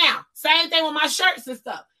 Now, same thing with my shirts and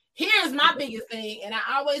stuff. Here's my biggest thing, and I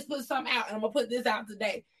always put something out, and I'm going to put this out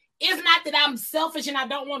today. It's not that I'm selfish and I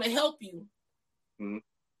don't want to help you. Mm-hmm.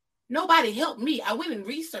 Nobody helped me. I went and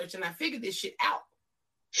researched, and I figured this shit out.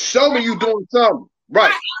 Show me you doing something. Right.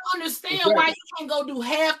 I don't understand why you can't go do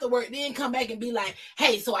half the work, then come back and be like,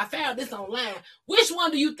 hey, so I found this online. Which one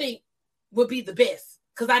do you think would be the best?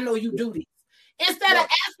 Because I know you do this. Instead of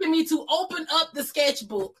asking me to open up the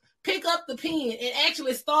sketchbook, pick up the pen, and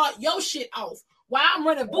actually start your shit off while I'm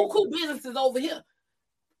running buku businesses over here.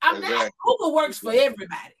 I'm not. Google works for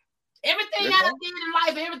everybody. Everything I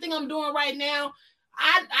did in life, everything I'm doing right now,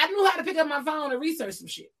 I knew how to pick up my phone and research some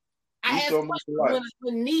shit. I asked questions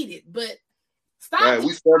when needed, but stop. Man,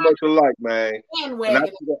 we so much alike, man.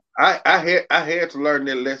 I had to learn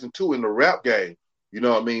that lesson too in the rap game. You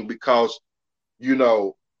know what I mean? Because, you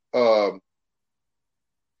know,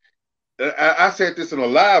 I said this in a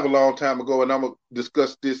live a long time ago, and I'm gonna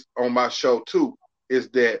discuss this on my show too. Is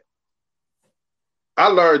that I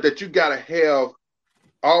learned that you gotta have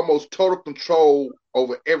almost total control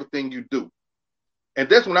over everything you do. And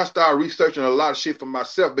that's when I started researching a lot of shit for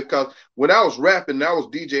myself, because when I was rapping, I was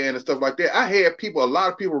DJing and stuff like that, I had a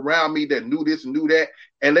lot of people around me that knew this and knew that,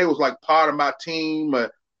 and they was like part of my team.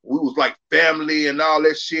 We was like family and all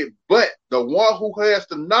that shit. But the one who has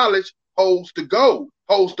the knowledge holds the gold,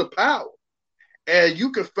 holds the power. And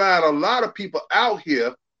you can find a lot of people out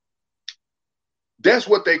here, that's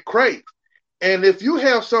what they crave. And if you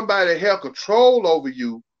have somebody that have control over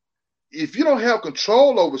you, if you don't have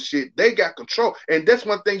control over shit, they got control. And that's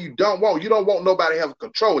one thing you don't want. You don't want nobody having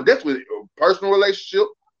control. And that's with personal relationship,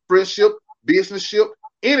 friendship, businessship,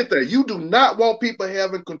 anything. You do not want people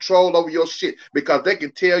having control over your shit, because they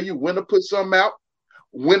can tell you when to put something out,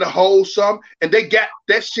 when to hold something, and they got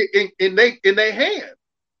that shit in their hand.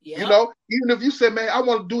 Yep. You know, even if you say, man, I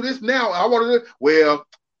want to do this now, I want to do it, well,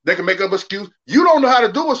 they can make up an excuse. You don't know how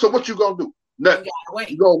to do it, so what you gonna do? Nothing.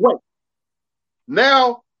 You gonna wait.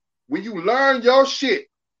 Now, when you learn your shit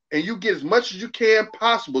and you get as much as you can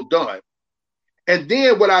possible done, and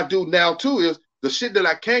then what I do now too is the shit that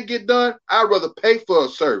I can't get done, I'd rather pay for a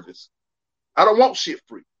service. I don't want shit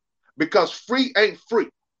free, because free ain't free.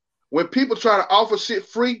 When people try to offer shit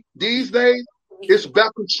free these days, it's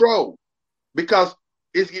about control, because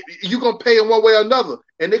you're going to pay in one way or another.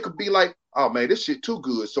 And it could be like, oh man, this shit too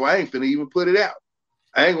good, so I ain't finna even put it out.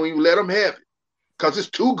 I ain't gonna even let them have it because it's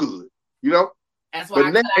too good, you know? That's why.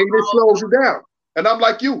 But now it slows you down. And I'm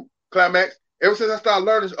like you, Climax. Ever since I started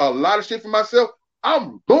learning a lot of shit for myself,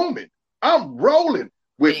 I'm booming. I'm rolling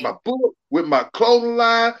with my book, with my clothing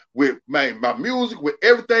line, with my music, with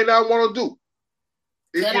everything I want to do.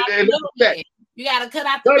 You gotta cut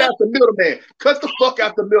out the middleman. Cut the fuck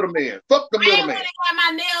out the middleman. Fuck the middleman. I ain't really got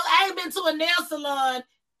my nails. I ain't been to a nail salon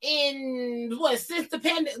since the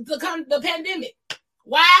pandemic.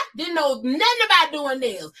 Why? Didn't know nothing about doing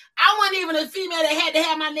nails. I wasn't even a female that had to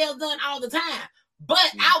have my nails done all the time.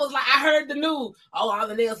 But I was like, I heard the news. Oh, all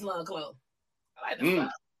the nail salon closed. I like the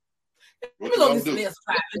stuff. Let me go get some nail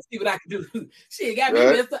supplies and see what I can do. Shit got me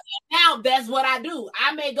messed up. Now that's what I do.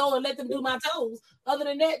 I may go and let them do my toes. Other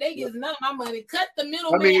than that, they get none of my money. Cut the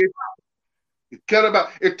middleman.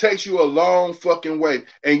 It takes you a long fucking way.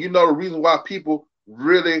 And you know the reason why people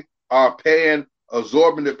really are paying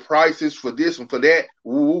exorbitant prices for this and for that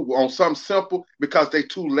on something simple, because they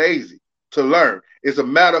too lazy to learn. It's a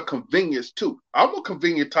matter of convenience too. I'm a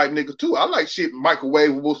convenient type nigga too. I like shit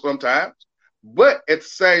microwavable sometimes. But at the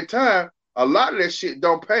same time, a lot of that shit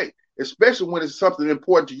don't pay, especially when it's something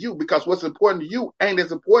important to you, because what's important to you ain't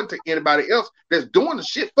as important to anybody else that's doing the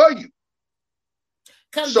shit for you.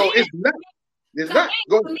 So it's not.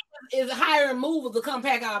 Is hiring movers to come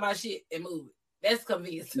pack all my shit and move it. That's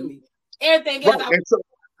convenience to me. Everything else. So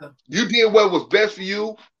you did what was best for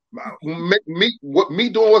you. Me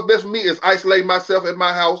doing what's best for me is isolating myself at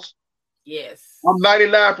my house. Yes. I'm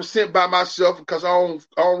 99% by myself because I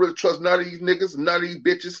don't really trust none of these niggas, none of these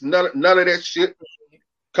bitches, none of that shit.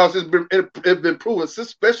 Because it's been proven,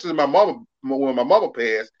 especially when my mama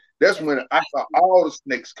passed. That's when I saw all the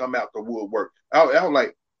snakes come out the woodwork. I was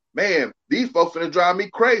like, man, these folks finna drive me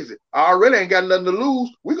crazy. I already ain't got nothing to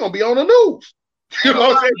lose. We're gonna be on the news. You know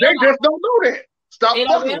what I'm saying? They just don't know that. Stop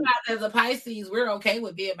fucking. As a Pisces, we're okay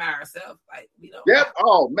with being by ourselves. Like we don't.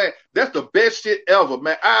 Oh man, that's the best shit ever,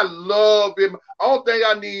 man. I love it. Only thing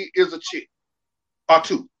I need is a chick or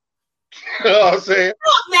two. You know what I'm saying?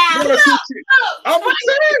 I'm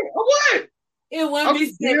saying, what? It wouldn't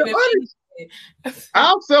be simple.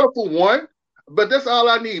 I'll settle for one, but that's all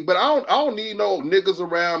I need. But I don't need no niggas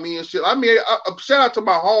around me and shit. I mean, shout out to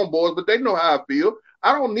my homeboys, but they know how I feel.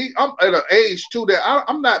 I'm at an age too that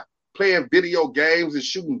I'm not playing video games and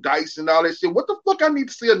shooting dice and all that shit. What the fuck I need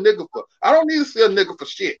to see a nigga for? I don't need to see a nigga for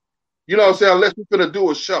shit. You know what I'm saying? Unless we're gonna do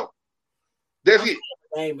a show. That's it.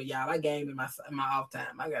 Gaming, y'all. I game in my off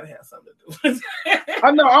time. I gotta have something to do.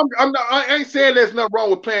 I know. I ain't saying there's nothing wrong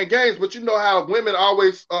with playing games, but you know how women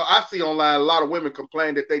always. I see online a lot of women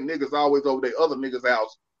complain that they niggas always over their other niggas'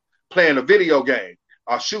 house playing a video game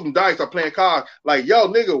or shooting dice or playing cards. Like, yo,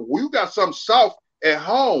 nigga, you got something soft at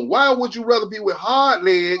home. Why would you rather be with hard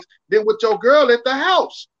legs than with your girl at the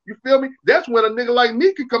house? You feel me? That's when a nigga like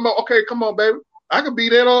me can come on. Okay, come on, baby. I could be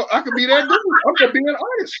that. I could be that dude. I'm gonna be an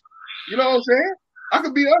artist. You know what I'm saying? I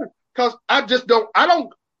could be honest, because I just don't. I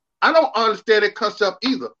don't understand that concept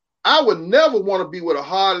either. I would never want to be with a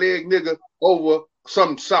hard leg nigga over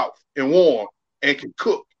something soft and warm and can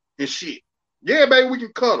cook and shit. Yeah, baby, we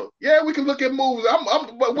can cuddle. Yeah, we can look at movies.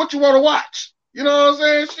 What you want to watch? You know what I'm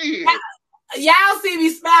saying? Shit. Y'all see me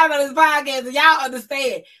smiling on this podcast, and y'all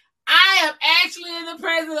understand. I am actually in the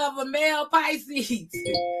presence of a male Pisces.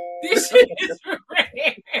 This shit is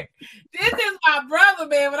rare. This is my brother,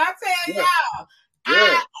 man. When I tell y'all,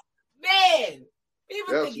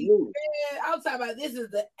 people think, man, I'm talking about this is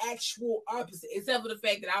the actual opposite, except for the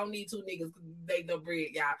fact that I don't need two niggas to make no bread,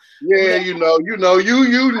 y'all. Yeah, you know.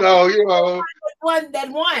 That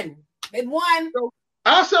one.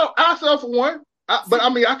 I'll settle for one. But I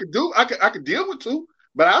mean, I could deal with two,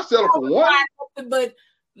 but I'll settle for one. But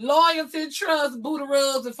loyalty, trust, booty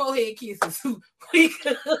rubs, and forehead kisses. We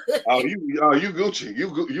good. You Gucci. You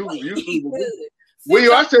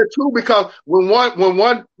Well, I said two because when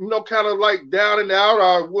one kind of like down and out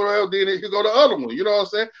or whatever, then you go the other one. You know what I'm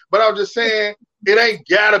saying? But I'm just saying it ain't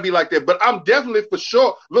gotta be like that. But I'm definitely for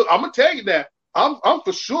sure. Look, I'm gonna tell you that I'm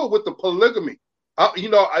for sure with the polygamy.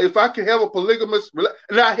 If I can have a polygamous,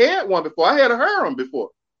 and I had one before. I had a harem before.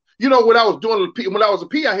 You know, when I was a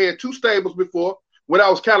P, I had two stables before. When I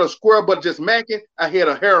was kind of square but just macking, I had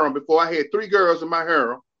a harem before. I had 3 girls in my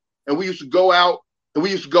harem, and we used to go out and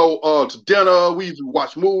we used to go to dinner. We used to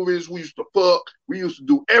watch movies. We used to fuck. We used to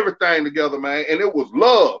do everything together, man. And it was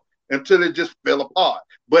love until it just fell apart.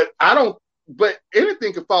 But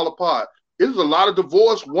anything can fall apart. There's a lot of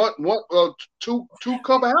divorce, two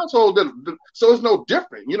couple households, so it's no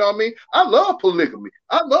different. You know what I mean? I love polygamy.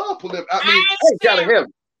 I ain't gotta have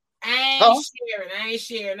it. I ain't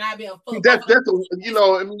sharing. I be a fuck. That's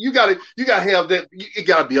you gotta have that. It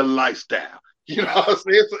gotta be a lifestyle. You know what I'm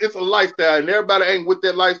saying? It's a lifestyle, and everybody ain't with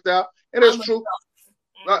that lifestyle, and it's true.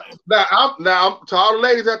 Now, to all the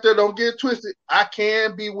ladies out there, don't get twisted. I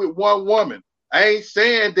can be with one woman. I ain't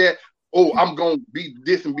saying that. Oh, I'm gonna be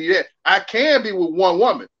this and be that. I can be with one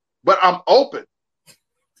woman, but I'm open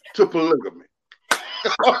to polygamy.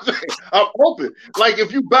 I'm open. Like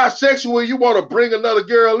if you bisexual, you want to bring another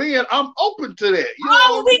girl in, I'm open to that.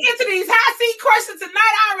 When we get to these high seat questions tonight,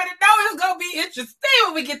 I already know it's gonna be interesting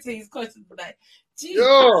when we get to these questions tonight. Jesus.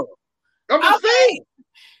 Yeah. I'm just saying.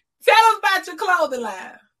 Tell us about your clothing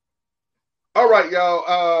line. All right,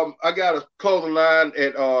 y'all. I got a clothing line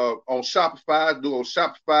at on Shopify. Do on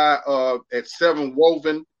Shopify at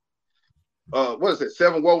 7woven. What is it?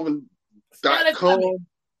 7woven.com.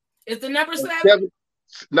 Is the number 7?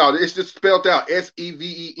 No, it's just spelled out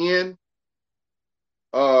SEVEN.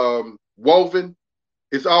 Woven.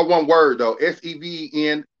 It's all one word though.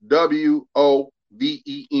 SEVENWOVEN.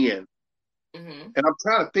 Mm-hmm. And I'm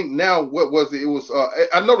trying to think now. What was it? It was.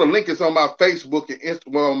 I know the link is on my Facebook and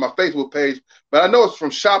Instagram, on my Facebook page, but I know it's from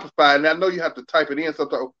Shopify, and I know you have to type it in some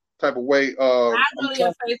type of way. I'll go to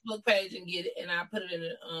your Facebook page and get it, and I'll put it in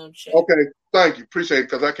the chat. Okay, thank you, appreciate it,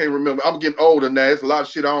 because I can't remember. I'm getting older now. It's a lot of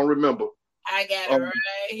shit I don't remember. I got it right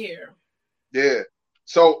here. Yeah.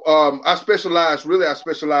 So I specialize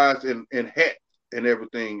in hats and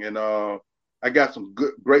everything, and I got some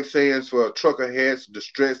great sayings for trucker hats,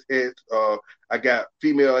 distress hats. I got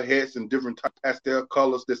female hats in different pastel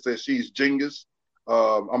colors that says she's genius.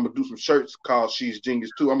 I'm gonna do some shirts called She's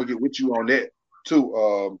Genius too. I'm gonna get with you on that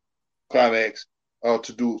too, Climax,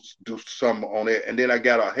 to do some on that. And then I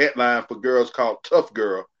got a hat line for girls called Tough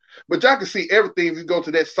Girl. But y'all can see everything. If you go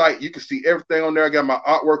to that site, you can see everything on there. I got my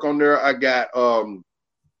artwork on there. I got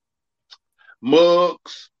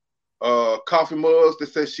mugs. Coffee mugs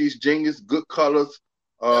that says She's Genius, good colors,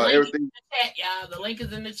 everything. In the chat, y'all. The link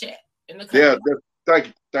is in the chat.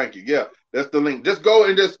 Thank you. Yeah, that's the link. Just go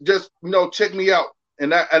and just check me out.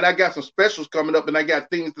 And I got some specials coming up, and I got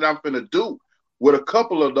things that I'm finna do with a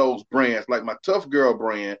couple of those brands, like my Tough Girl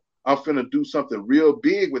brand. I'm finna do something real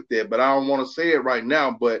big with that, but I don't want to say it right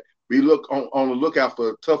now. But we look on the lookout for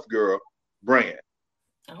a Tough Girl brand.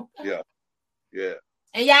 Okay. Yeah.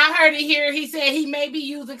 And y'all heard it here. He said he may be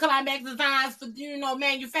using Climax Designs for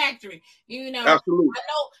manufacturing. Absolutely.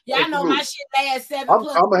 Y'all know my shit lasts 7+. I'm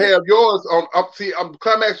gonna have yours on. I'm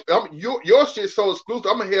Climax. Your shit's so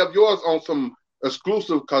exclusive. I'm gonna have yours on some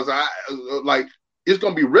exclusive because I like it's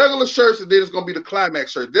gonna be regular shirts and then it's gonna be the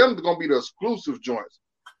Climax shirts. Them are gonna be the exclusive joints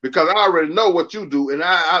because I already know what you do and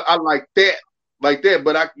I like that. But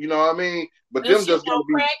I, you know what I mean. But them just gonna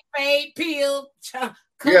be crack, fade, peel.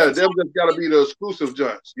 Yeah, them just gotta be the exclusive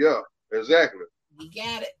joints. Yeah, exactly. We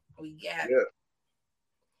got it. Yeah.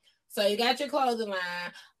 So you got your clothing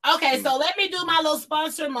line. Okay, so let me do my little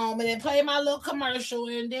sponsor moment and play my little commercial,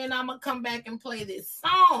 and then I'm gonna come back and play this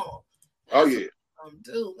song. Oh yeah.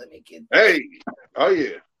 Dude, let me get. Hey. Oh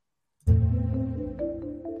yeah.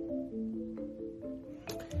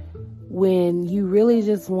 When you really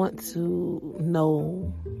just want to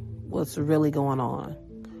know what's really going on,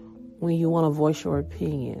 when you want to voice your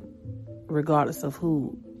opinion, regardless of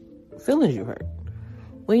who feelings you hurt,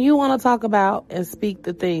 when you want to talk about and speak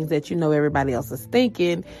the things that you know everybody else is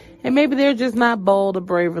thinking, and maybe they're just not bold or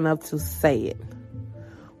brave enough to say it.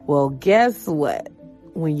 Well, guess what?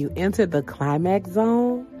 When you enter the Climax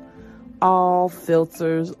Zone, all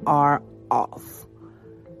filters are off.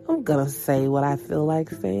 I'm going to say what I feel like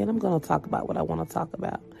saying. I'm going to talk about what I want to talk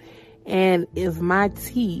about. And if my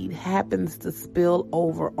tea happens to spill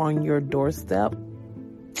over on your doorstep,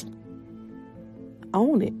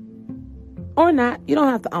 own it. Or not. You don't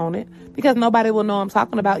have to own it because nobody will know I'm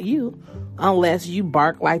talking about you unless you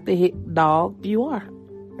bark like the hit dog you are.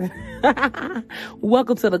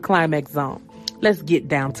 Welcome to the Climax Zone. Let's get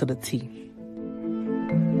down to the tea.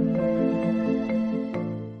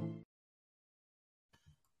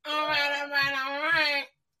 All right.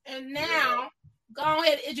 And now, go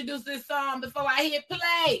ahead and introduce this song before I hit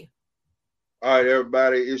play. All right,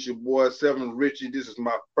 everybody, it's your boy Seven Richie. This is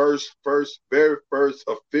my very first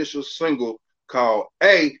official single called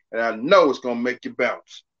A, and I know it's gonna make you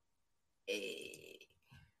bounce.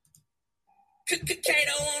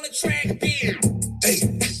 Kato on the track, Hey,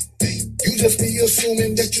 you just be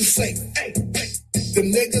assuming that you safe. Hey, the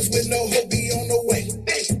niggas with no hope be on the way.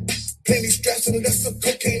 Hey, plenty straps and less of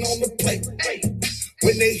cocaine on the plate. Hey,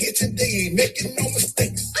 when they hit you, they ain't making no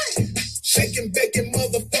mistakes. Hey, shaking, baking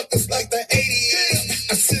motherfuckers like the 80s.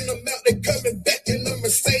 I send them out, they coming back in the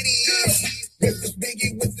Mercedes. Memphis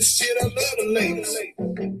Biggie with the shit, I love the ladies.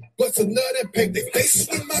 What's another pack? They faces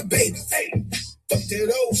with my babies. Hey, fuck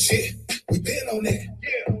that old shit. We been on that.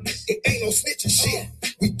 It ain't no snitching shit.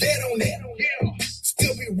 We dead on that.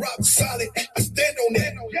 Still be rock solid. I stand on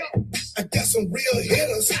that. I got some real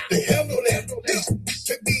hitters. They handle that.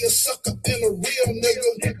 To be a sucker and a real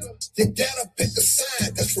nigga, you gotta pick a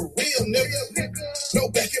side. That's for real, nigga. No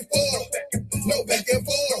back and forth. No back and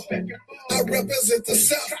forth. I represent the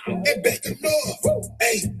South and back and North.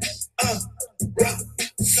 Hey, rock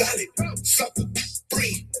solid. Sucker.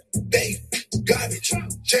 Free. They. Garbage.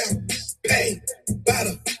 Jam. Pain.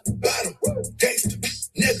 Bottom. Gangster.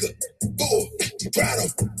 Nigga. Bull. Grotto.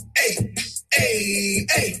 Hey.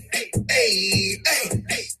 Hey, hey,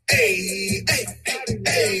 hey, hey,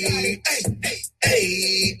 hey,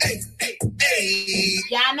 hey, hey.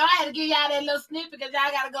 Y'all know I had to give y'all that little snippet because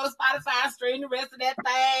y'all got to go to Spotify and stream the rest of that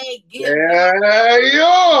thing. Yeah,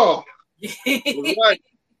 yo. Right.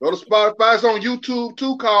 Go to Spotify. It's on YouTube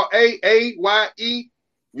too, called AAYE.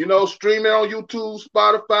 You know, stream it on YouTube,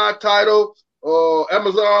 Spotify, Tidal,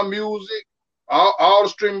 Amazon Music, all the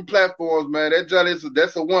streaming platforms, man.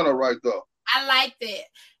 That's a winner right there. I like that.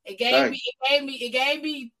 It gave me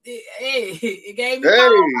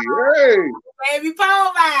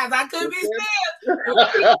pole vibes. I could be still.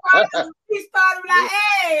 He started like,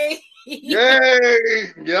 hey.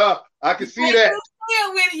 Yeah, I can see that.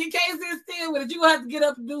 Still with it. You can't sit still with it. You have to get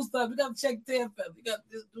up and do stuff. You got to check the tempo. You got to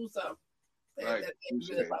just do something. Right.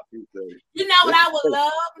 You know what I would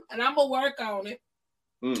love, and I'm gonna work on it.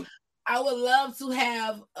 I would love to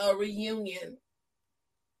have a reunion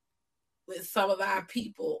with some of our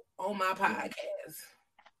people on my podcast.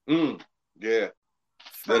 Yeah,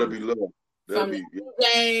 that'll be love. From the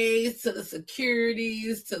DJs to the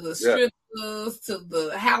securities to the strippers to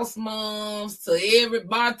the house moms to every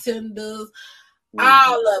bartenders,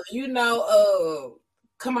 all of it. You know,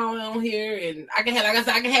 come on here, and I can have, like I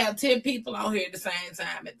said, I can have 10 people on here at the same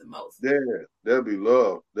time at the most. Yeah, that'll be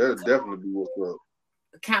love. That'll definitely be what's up.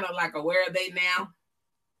 Kind of like a where are they now?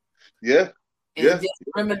 Yeah. And just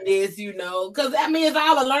reminisce, you know, because I mean it's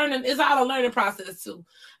all a learning process too.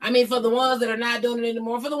 I mean, for the ones that are not doing it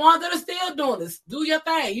anymore, for the ones that are still doing this, do your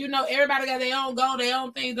thing. You know, everybody got their own goal, their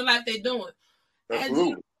own things in life they're doing. Absolutely. And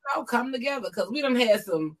you know, come together because we done had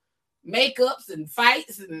some makeups and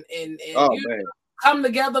fights and come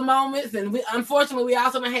together moments, and unfortunately we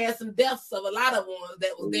also done had some deaths of a lot of ones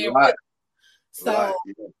that was there with us. So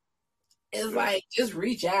it's like just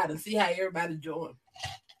reach out and see how everybody's doing.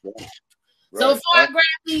 Right. So before I grab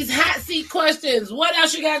these hot seat questions, what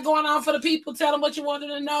else you got going on for the people? Tell them what you wanted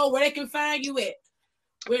to know, where they can find you at.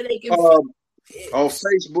 Where they can on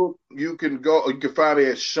Facebook, you can find me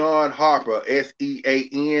at Sean Harper,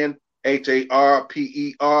 SeanHarper.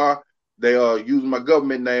 They are using my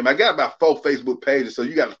government name. I got about 4 Facebook pages, so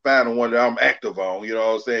you got to find the one that I'm active on. You know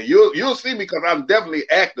what I'm saying? You'll see me because I'm definitely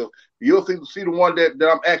active. You'll see the one that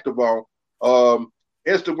I'm active on.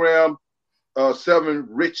 Instagram, 7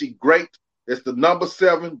 Richie Great. It's the number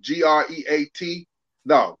 7 GREAT.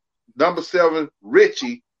 No, number 7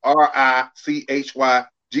 Richie RICHY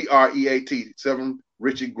GREAT. 7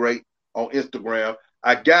 Richie Great on Instagram.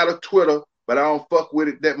 I got a Twitter, but I don't fuck with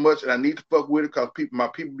it that much, and I need to fuck with it because my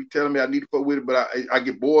people be telling me I need to fuck with it, but I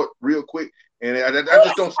get bored real quick, and I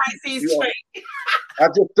just don't. I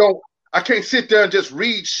just don't. I can't sit there and just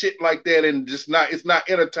read shit like that, and it's not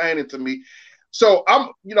entertaining to me. So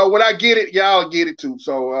I'm, when I get it, y'all get it too.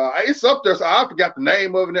 So it's up there. So I forgot the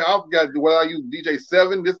name of it. I forgot what I use.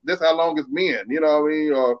 DJ7. This how long it's been. You know what I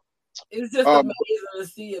mean? It's just amazing to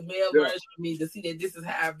see a male version of me, to see that this is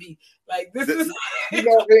how I be. Like this is.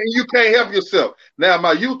 You can't help yourself. Now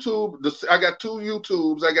my YouTube, I got 2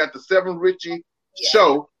 YouTubes. I got the 7 Richie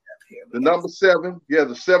Show, the number 7. Yeah,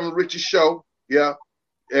 the 7 Richie Show. Yeah,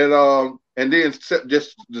 and then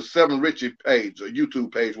just the 7 Richie page, a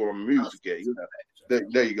YouTube page where my music at.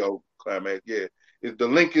 There you go, Climax. Yeah, the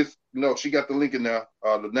link is she got the link in there,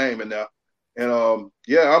 the name in there, and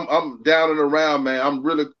I'm down and around, man. I'm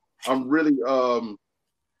really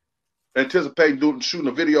anticipating shooting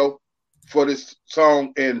a video for this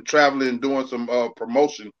song and traveling and doing some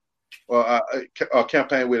promotion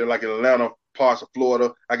campaign with it, like in Atlanta, parts of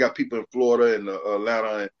Florida. I got people in Florida and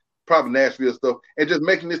Atlanta and probably Nashville stuff, and just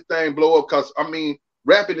making this thing blow up. Because I mean,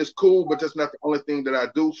 rapping is cool, but that's not the only thing that I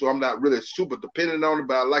do. So I'm not really super dependent on it,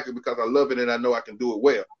 but I like it because I love it and I know I can do it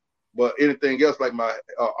well. But anything else, like my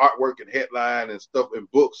artwork and headline and stuff and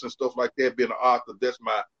books and stuff like that, being an author, that's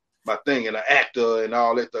my thing, and an actor and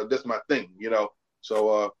all that stuff, that's my thing,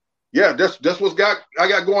 So that's what's I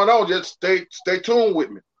got going on. Just stay tuned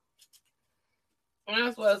with me.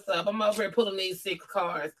 That's what's up. I'm over here pulling these 6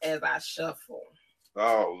 cards as I shuffle.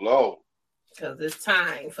 Oh, Lord. Because it's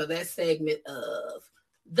time for that segment of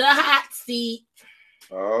the hot seat.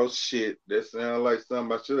 Oh, shit. That sounds like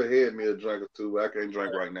something. I should have had me a drink or two, but I can't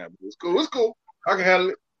drink right now. But it's cool. It's cool. I can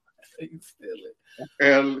handle it. You can steal it. I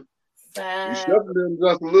can handle it. You shuffled them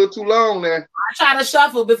just a little too long now. I try to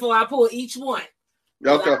shuffle before I pull each one.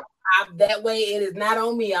 Okay. That way it is not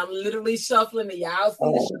on me. I'm literally shuffling and y'all see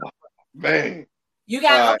the shuffle. Man. You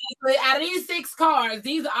got out of these 6 cards,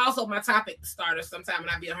 these are also my topic starters sometime when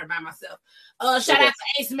I be on here by myself. Shout out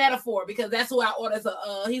to Ace Metaphor, because that's who I ordered.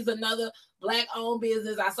 He's another Black-owned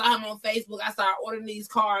business. I saw him on Facebook. I started ordering these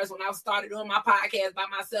cards when I started doing my podcast by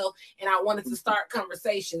myself, and I wanted to start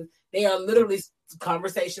conversations. They are literally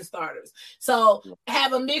conversation starters. So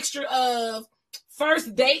have a mixture of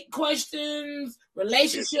first date questions,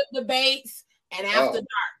 relationship debates, and after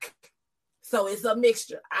dark. So it's a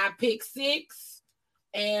mixture. I picked 6,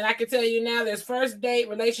 and I can tell you now there's first date,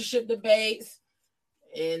 relationship debates,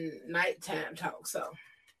 and nighttime talk. So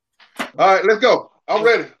all right, let's go. I'm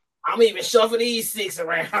ready. I'm even shuffling these 6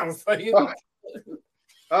 around. So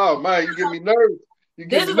oh man, you get me nervous.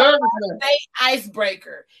 This is a date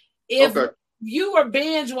icebreaker. If you were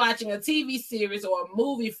binge watching a TV series or a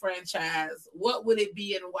movie franchise, what would it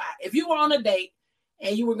be and why? If you were on a date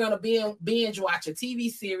and you were going to binge watch a TV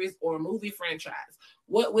series or a movie franchise,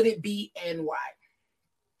 what would it be and why?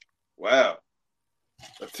 Wow.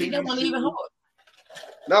 A TV series. Even hard.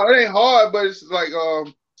 No, it ain't hard, but it's like our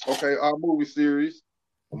movie series.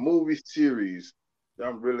 A movie series that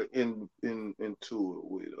I'm really into it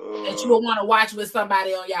with. That you would want to watch with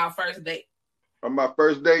somebody on y'all first date. On my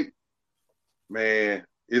first date, man,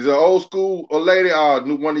 is it old school or lady or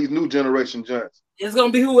one of these new generation joints? It's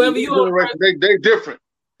gonna be whoever you are. They different.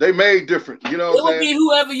 They made different. You know what I'm saying? It would be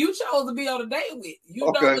whoever you chose to be on a date with. You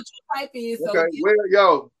know what your type is. So okay.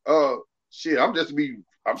 Well, yo, shit. I'm just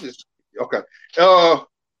okay. I'm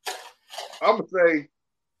gonna say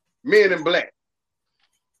Men in Black.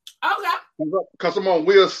 Okay. Because I'm on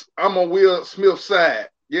Will Smith's side.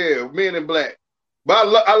 Yeah, Men in Black. But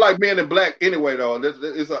I like Men in Black anyway, though.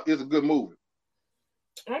 It's a good movie.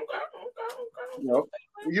 Okay. You know,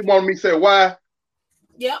 you want me to say why?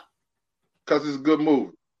 Yep. Because it's a good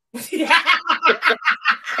movie.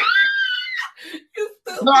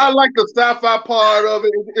 No, I like the sci-fi part of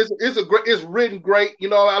it. It's written great. You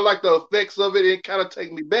know, I like the effects of it. It kind of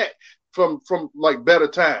take me back from like better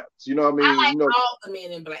times. You know what I mean? I like all the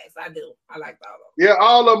Men in Blacks. I do. I like all of them. Yeah,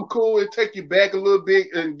 all of them cool. It take you back a little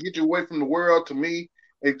bit and get you away from the world. To me,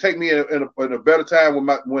 it take me in a better time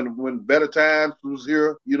when better times was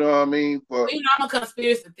here. You know what I mean? I'm a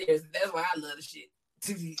conspiracy theorist. That's why I love the shit.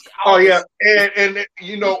 Oh yeah, and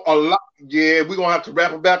you know a lot. Yeah, we're gonna have to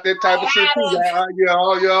rap about that type of shit too. Yeah.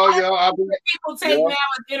 People take now as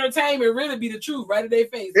entertainment really be the truth right in their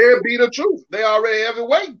face. It be the truth. They already have it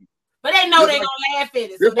waiting. But they know they're gonna laugh at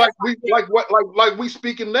it. It's like we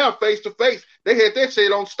speaking now face to face. They had that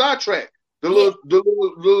shit on Star Trek. The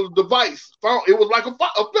little device phone. It was like a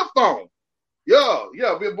flip phone. Yeah.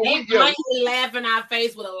 But they laugh in our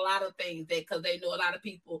face with a lot of things because they know a lot of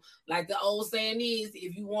people. Like the old saying is,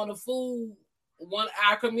 if you want to fool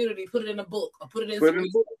our community, put it in a book or put it in some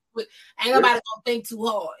book. Ain't nobody gonna think too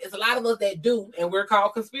hard. It's a lot of us that do, and we're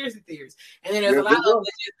called conspiracy theorists. And then there's a lot of us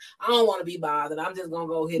that just, I don't want to be bothered. I'm just gonna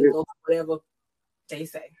go ahead and go for whatever they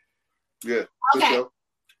say. Yeah. Okay.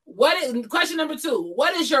 Question number 2?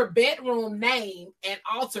 What is your bedroom name and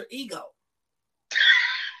alter ego?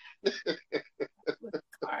 What the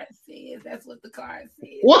card says. That's what the card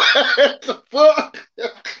says. What the fuck?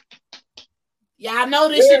 Yeah, I know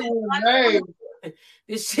this shit is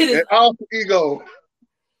this shit is alter ego.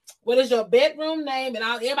 What is your bedroom name? And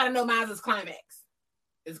everybody know mine is Climax.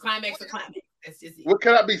 It's Climax or Climax. That's just it. What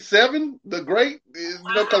can I be 7? The Great?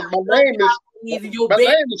 Because my name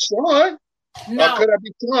is Sean. No. Or could I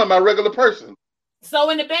be Sean, my regular person? So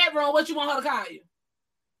in the bedroom, what you want her to call you?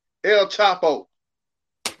 El Chapo.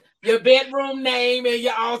 Your bedroom name and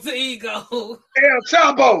your alter ego. El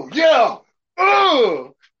Chapo, yeah.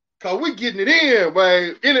 Cause we getting it in,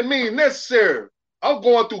 man. Any means necessary. I'm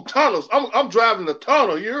going through tunnels. I'm driving the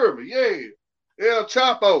tunnel. You heard me? Yeah. El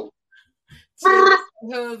Chapo.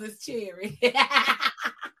 This Cherry.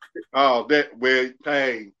 Oh,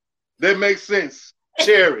 that makes sense.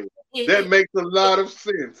 Cherry. That makes a lot of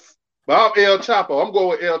sense. But I'm El Chapo. I'm going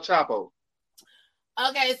with El Chapo.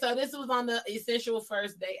 Okay, so this was on the essential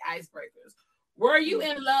first date icebreakers. Were you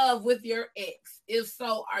in love with your ex? If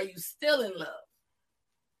so, are you still in love?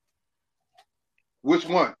 Which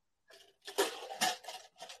one?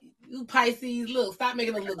 You Pisces, look, stop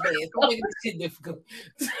making it look bad. Stop making this shit difficult.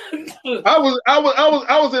 I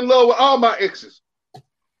was in love with all my exes.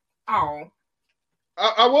 Oh.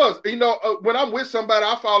 I was. You know, when I'm with somebody,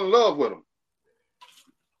 I fall in love with them.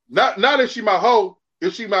 Not if she my hoe,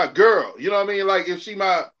 if she my girl. You know what I mean? Like if she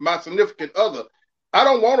my significant other. I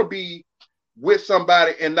don't want to be with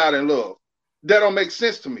somebody and not in love. That don't make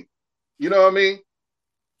sense to me. You know what I mean?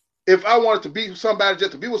 If I wanted to be with somebody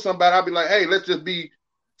just to be with somebody, I'd be like, hey, let's just be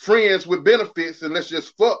friends with benefits and let's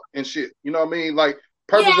just fuck and shit. You know what I mean? Like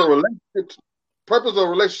purpose of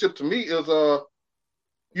relationship to me is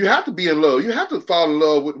you have to be in love. You have to fall in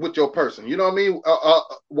love with your person. You know what I mean?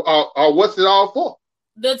 Or what's it all for?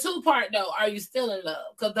 The 2 part though, are you still in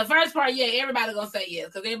love? Because the first part, everybody gonna say yes,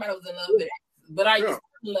 because everybody was in love with it. But are you still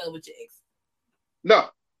in love with your ex? No.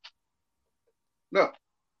 No.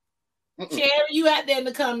 Cherry, you out there in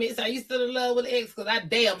the comments? Are you still in love with X? Because I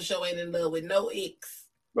damn sure ain't in love with no X.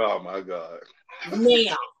 Oh my God.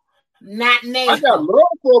 Now, not now. I got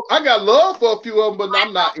love for a few of them, but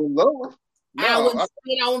I'm not in love. No, I would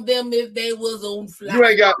spit on them if they was on fly. You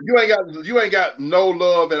ain't got no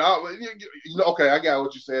love, and okay, I got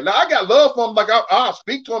what you said. Now I got love for them. Like I'll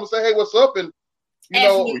speak to them and say, "Hey, what's up?" And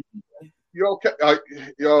you okay?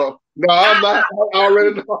 No, I'm not. I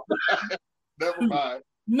already know. Never mind.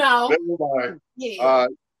 No. Never mind. Yeah.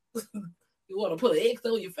 You want to put an X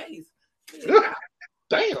on your face? Yeah.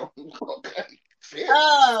 Damn. Okay.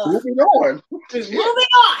 Yeah. Moving on. Moving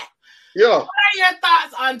on. Yeah. What are your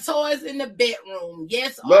thoughts on toys in the bedroom?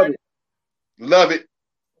 Yes Love or it. Love it.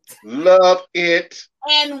 Love it.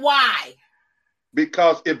 And why?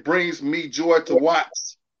 Because it brings me joy to watch.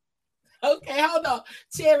 Okay, hold on.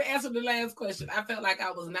 Cherry answered the last question. I felt like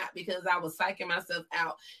I was not, because I was psyching myself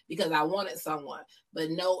out because I wanted someone.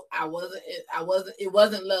 But no, I wasn't. It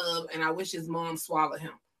wasn't love, and I wish his mom swallowed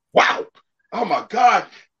him. Wow. Oh my God.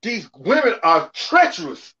 These women are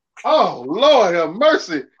treacherous. Oh Lord have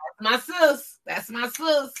mercy. That's my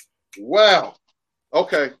sis. Wow.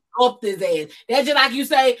 Okay. Up this ass. That's just like you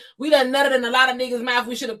say, we done nutted in a lot of niggas' mouth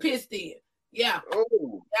we should have pissed in. Yeah.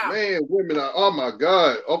 Oh man, women are, oh my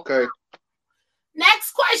God. Okay.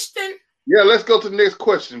 Next question. Yeah, let's go to the next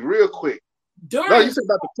question real quick. No, you said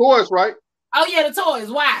about the toys, right? Oh yeah, the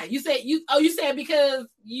toys. Why? You said because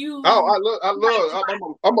you. Oh,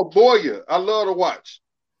 I'm a voyeur. I love to watch.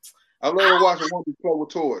 I love to watch a woman play with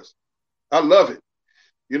toys. I love it.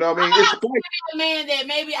 You know what I mean? It's a man that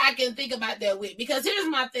maybe I can think about that with, because here's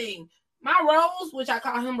my thing. My Rose, which I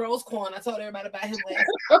call him Rose Corn, I told everybody about him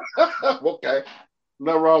last. Okay.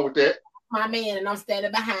 Nothing wrong with that. My man, and I'm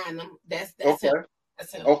standing behind him. That's okay. Him.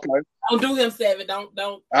 That's him. Okay. Don't do him, Seven.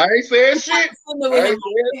 Don't. I ain't saying shit. I ain't saying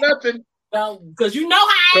nothing. Don't, because you know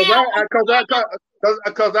how I am.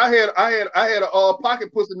 Because I had a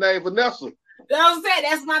pocket pussy named Vanessa. I'm saying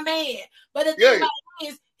that's my man. But the thing about it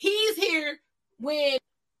is, he's here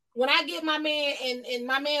when I get my man and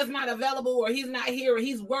my man's not available, or he's not here, or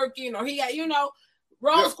he's working, or he got,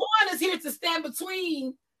 Rose Corn is here to stand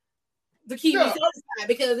between the key satisfied,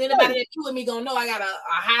 because anybody that you with me gonna know I got a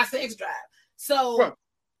high sex drive. So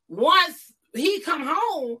once he come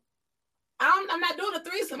home, I'm not doing a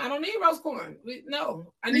threesome. I don't need Rose Corn.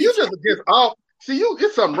 No, I need you just against all. See, you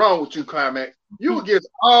get something wrong with you, Climax. You against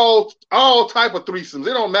all type of threesomes.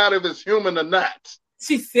 It don't matter if it's human or not.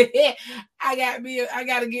 She said, I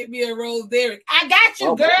gotta get me a Rose Derrick. I got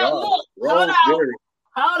you, girl. Look,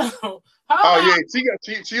 hold on. Yeah,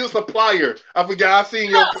 she was a supplier. I forgot. I seen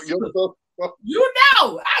your You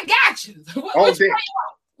know, I got you.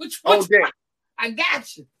 Which one? I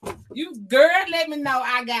got you. You girl, let me know.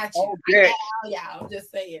 I got you. I got all y'all. I'm just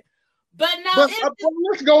saying. But no,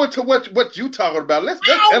 let's go into what you talking about. Let's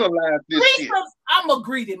analyze this shit. I'm a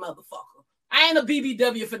greedy motherfucker. I ain't a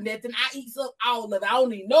BBW for nothing. I eat up all of it. I don't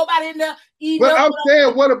need nobody in there eating. But I'm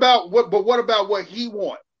saying, what about what he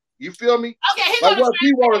want? You feel me? Okay, like what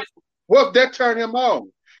he want? What if that turn him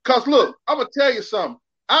on? Because look, I'm gonna tell you something.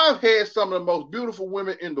 I've had some of the most beautiful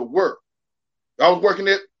women in the world. I was working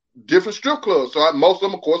at different strip clubs, so most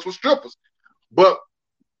of them, of course, were strippers. But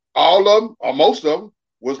all of them, or most of them,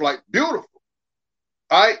 was like beautiful.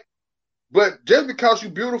 All right? But just because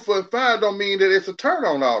you're beautiful and fine don't mean that it's a turn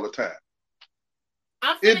on all the time.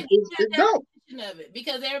 I'm gonna give you a definition of it,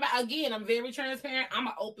 because everybody, again, I'm very transparent. I'm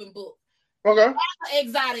an open book. Okay. I'm an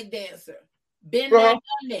exotic dancer. Been there, done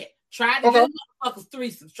that. Tried to give motherfuckers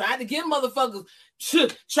threesomes. Tried to give motherfuckers.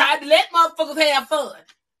 Tried to let motherfuckers have fun.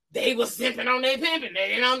 They was simping on their pimping.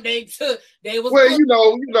 They was. Well, you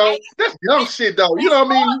know, that's young shit though. You know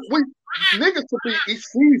what I mean? Niggas to be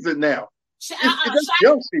seasoned now. That's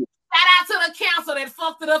young shit. Shout out to the council that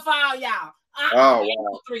fucked it up for all y'all. Wow.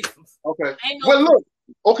 Threesomes. Okay. Look.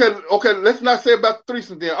 Okay. Let's not say about the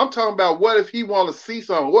threesomes then. I'm talking about what if he want to see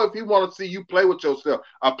something? What if he want to see you play with yourself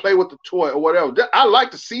or play with the toy or whatever? I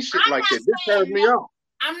like to see shit like that. This turns me on.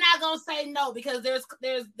 I'm not gonna say no, because there's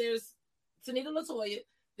Tanita Latoya,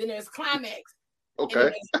 then there's Climax. Okay.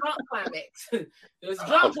 And there's Drunk Climax. There's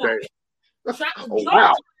Drunk Climax.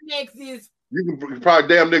 Drunk Climax is you can probably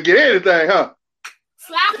damn near get anything, huh?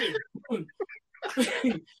 Sloppy.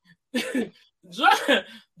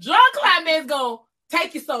 Drunk Climax gonna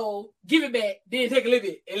take your soul, give it back, then take a little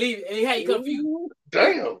bit and leave it, and how you confused.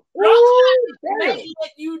 Damn. Let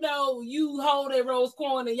you know you hold that Rose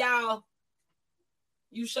Corn and y'all,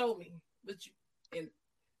 you show me what you. And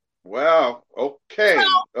wow. Okay.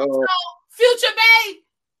 So Future Bae,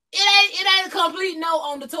 it ain't a complete no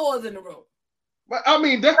on the toys in the room. But I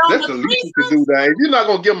mean, that's the least you can do, that. If you're not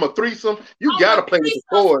gonna give them a threesome, you gotta play with the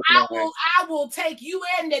toys. I will take you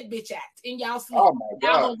and that bitch out in y'all sleep. Oh my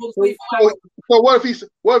God! So what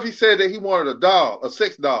if he said that he wanted a doll, a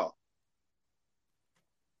sex doll?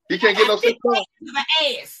 He can't get no sex doll.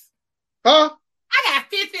 Ass. Huh? I got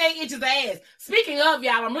 58 inches of ass. Speaking of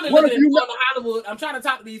y'all, I'm really looking at going to Hollywood. I'm trying to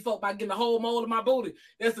talk to these folks about getting a whole mold of my booty.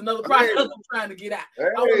 That's another process I'm trying to get out. Hey,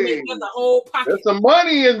 I want to make a whole pocket. There's some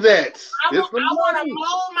money in that. I want to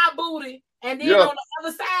mold my booty, and then on the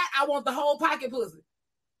other side, I want the whole pocket pussy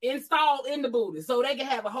installed in the booty, so they can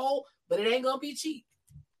have a hole, but it ain't gonna be cheap.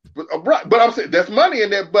 But I'm saying there's money in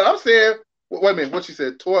there. But I'm saying, wait a minute, what she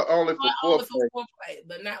said? Toy only for foreplay,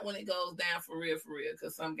 but not when it goes down for real.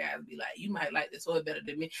 Because some guys be like, "You might like the toy better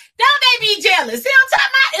than me." Don't they be jealous? See what I'm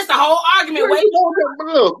talking about? It's a whole argument.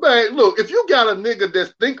 Look, if you got a nigga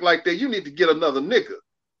that think like that, you need to get another nigga.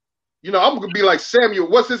 You know, I'm gonna be like Samuel.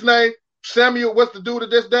 What's his name? Samuel. What's the dude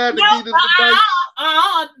that just died? Look.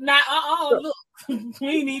 We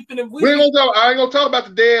ain't even. I ain't gonna talk about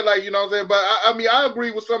the dead, like, you know what I'm saying. But I mean, I agree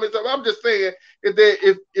with some of this. I'm just saying,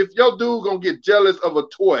 if your dude gonna get jealous of a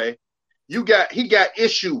toy, he got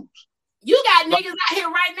issues. You got niggas out here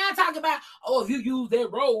right now talking about, if you use that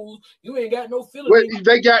rose, you ain't got no feelings. Well,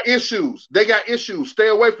 they got issues. Stay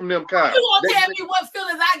away from them kind. You gonna tell me what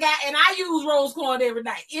feelings I got, and I use rose corn every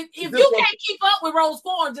night. If you can't keep up with rose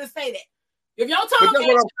corn, just say that. If your tongue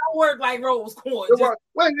don't work like rose corn,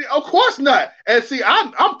 well, of course not. And see,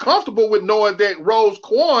 I'm comfortable with knowing that rose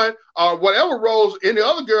corn or whatever rose any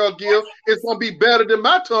other girl give is gonna be better than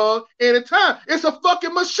my tongue anytime. It's a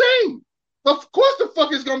fucking machine. Of course, the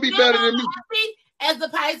fuck is gonna be better than me. As the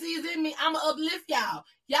Pisces in me, I'ma uplift y'all.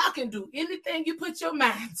 Y'all can do anything you put your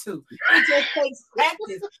mind to. It just takes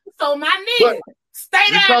practice. So my nigga. Stay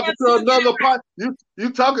down.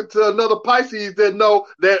 You talking to another Pisces that know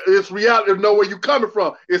that it's reality, know where you coming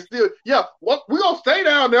from. It's still, we gonna stay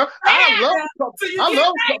down there. I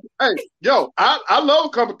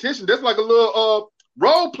love competition. That's like a little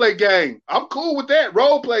role play game. I'm cool with that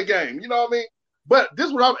role play game. You know what I mean? But this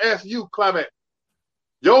is what I'm asking you, Clement.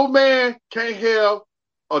 Your man can't have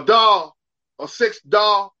a doll, a sex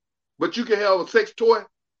doll, but you can have a sex toy.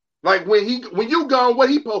 Like when you gone, what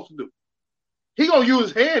he supposed to do? He gonna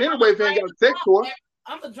use his hand anyway if he ain't got a sex toy.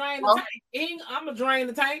 I'm gonna drain the tank. I'm gonna drain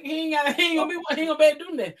the tank. He ain't gonna be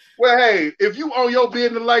doing that. Well, hey, if you own your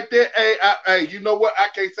business like that, hey, you know what? I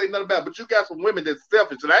can't say nothing about it, but you got some women that's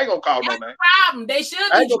selfish, and I ain't gonna call no name. Problem. They should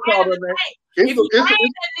be drain the tank. If you drain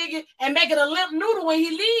that nigga and make it a limp noodle when he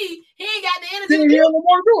leave, he ain't got the energy. He don't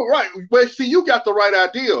want to do it, right? But see, you got the right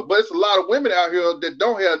idea. But it's a lot of women out here that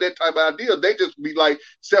don't have that type of idea. They just be like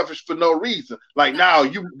selfish for no reason. Like, now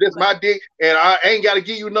this my dick, and I ain't got to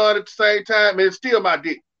give you none at the same time, and it's still my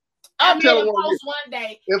dick. I'm telling one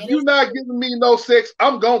day, if you're not giving me no sex,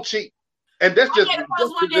 I'm gonna cheat, and that's just a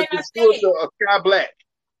sky black.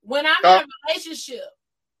 When I'm in a relationship,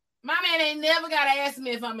 my man ain't never gotta ask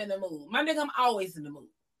me if I'm in the mood. My nigga, I'm always in the mood.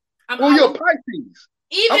 You're a Pisces.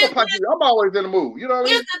 I'm a Pisces. I'm always in the mood. You know what I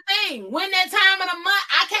mean? Here's the thing: when that time of the month,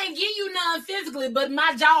 I can't give you none physically, but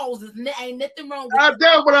my jaws ain't nothing wrong with it.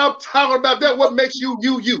 That's what I'm talking about. That's what makes you.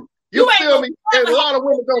 You feel me? And a lot of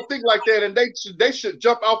women don't think like that, and they should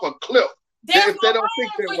jump off a cliff. There's no room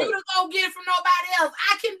for you to go get it from nobody else.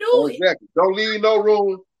 I can do it. Exactly. Don't leave no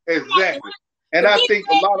room. Exactly. And I think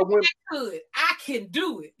a lot of women could. I can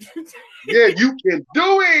do it. Yeah, you can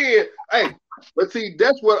do it. Hey, but see,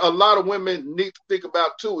 that's what a lot of women need to think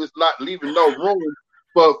about too. Is not leaving no room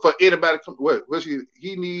for anybody. What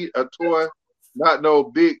he need a toy, not no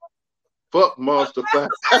big fuck monster.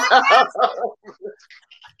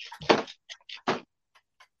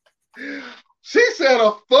 She said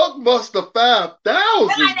a fuck monster 5,000. God,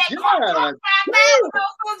 you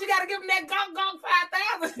gotta give him that gong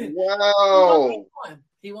 5,000. Wow.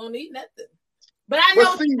 He won't eat nothing. But I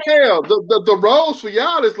know. But see, hell, the rose for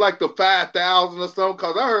y'all is like the 5,000 or something.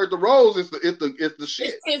 Because I heard the rose is the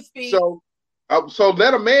shit. So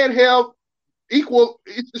let a man have equal.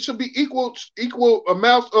 It should be equal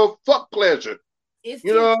amounts of fuck pleasure. You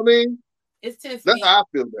know what I mean? It's 10 speed. That's how I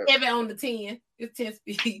feel about it. Have it on the 10. It's 10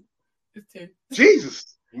 speed. It's 10.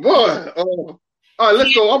 Jesus, boy. All right,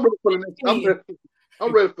 let's go. I'm ready for the next.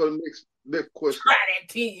 I'm ready for the next question. Try that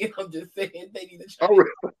 10. I'm just saying they need to try. I'm ready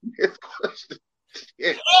for the next question.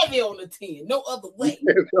 Yeah. Heavy on the 10. No other way.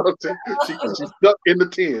 She's stuck in the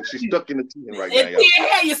 10. She's stuck in the 10 right now.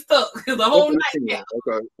 Yeah, you're stuck. The whole night.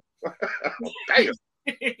 Okay. Damn.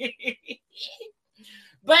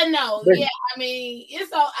 But no, yeah, I mean,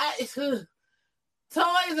 it's all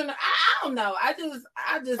toys and I don't know. I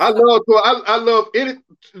love any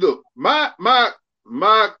look. My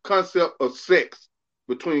my concept of sex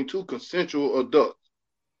between two consensual adults,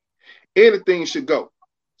 anything should go.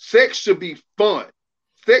 Sex should be fun.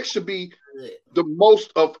 Sex should be the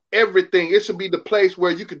most of everything. It should be the place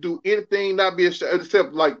where you could do anything, not be ashamed,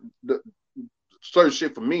 except like the certain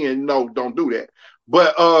shit for me, and no, don't do that.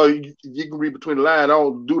 But you can read between the lines. I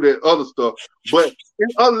don't do that other stuff. But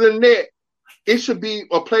other than that, it should be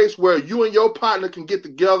a place where you and your partner can get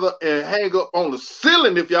together and hang up on the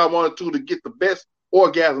ceiling if y'all wanted to get the best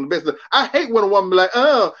orgasm. The best. I hate when a woman be like,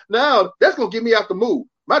 no, that's gonna get me out the mood.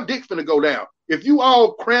 My dick's finna go down. If you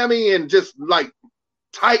all crammy and just like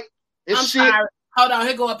tight and I'm shit. sorry. Hold on,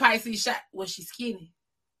 here go a Pisces shot. Was she skinny?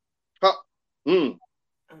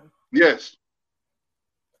 Yes.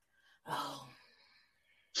 Oh.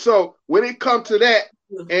 So when it comes to that,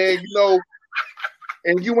 and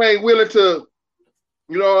and you ain't willing to,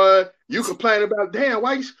 you complain about, damn,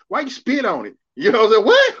 why you spit on it? You know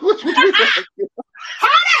what? What you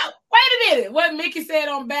Hold up! Wait a minute. What Mickey said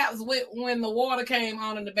on Babs when the water came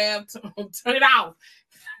on in the bathroom, turn it off.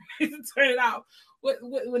 Turn it off.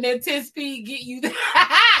 When that 10-speed get you there.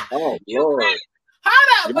 Oh, Lord.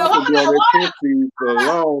 Hold up, hold up. For a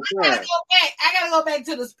long time. I gotta go back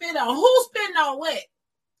to the spit on. Who's spitting on what?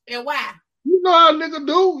 And why? You know how a nigga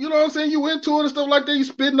do. You know what I'm saying? You into it and stuff like that. You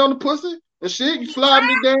spitting on the pussy and shit. You sliding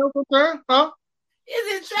it down sometimes, huh?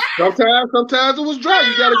 Is it dry? Sometimes it was dry.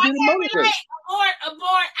 You gotta get it motivated.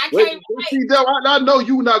 Abort. I can't relate. I know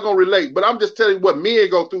you're not gonna relate, but I'm just telling you what men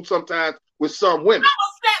go through sometimes with some women. I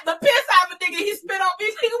will slap the piss out of a nigga. He spit on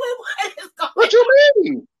me. What you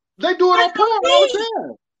mean? They do it on porn all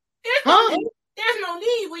the time. There's no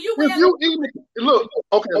need when you. If you eat, look,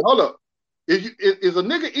 okay, hold up. Is a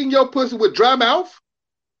nigga eating your pussy with dry mouth?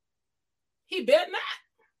 He better not.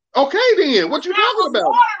 Okay, then what you talking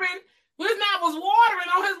about? His mouth was watering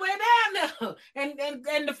on his way down there, and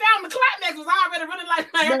the fountain of climax was already running like.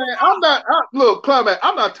 Man, look, climax.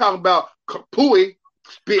 I'm not talking about pooey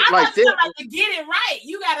spit like that. To get it right,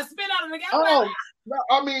 you got to spit on it together. Oh, no,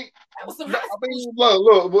 I mean,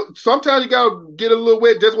 look. Sometimes you gotta get a little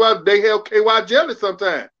wet. That's why they have KY jelly.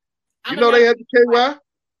 Sometimes they have the KY.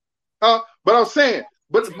 But I'm saying,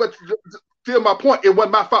 but still, my point. It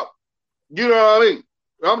wasn't my fault. You know what I mean?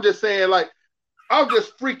 I'm just saying, like, I'm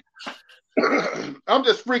just freaky. I'm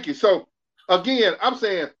just freaky. So again, I'm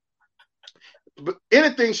saying,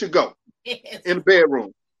 anything should go in the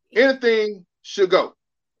bedroom. Anything should go.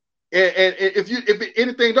 And if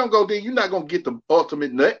anything don't go, then you're not gonna get the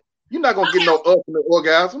ultimate nut. You're not gonna get no ultimate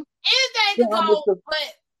orgasm. Anything can go,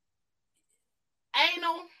 but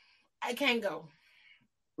I can't go.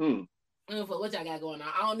 What y'all got going on?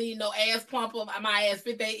 I don't need no ass pump up. My ass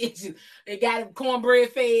 58 inches. They got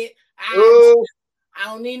cornbread fed. I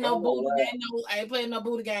don't need no booty. I ain't playing no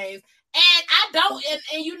booty games. And I don't.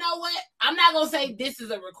 And you know what? I'm not gonna say this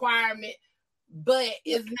is a requirement, but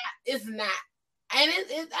it's not. And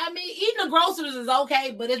I mean, eating the groceries is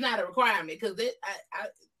okay, but it's not a requirement because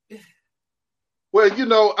Well,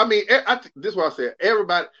 I mean, this is what I said.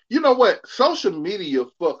 Everybody, you know what? Social media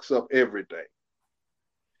fucks up everything.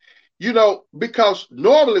 Because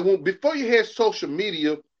normally before you had social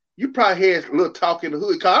media, you probably had a little talk in the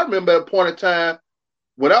hood. Cause I remember at a point in time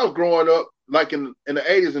when I was growing up, like in the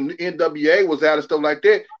 80s, and NWA was out and stuff like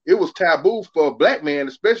that. It was taboo for a black man,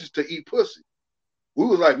 especially to eat pussy. We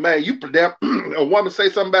was like, man, you damn, a woman say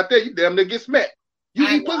something about that, you damn near get smacked. You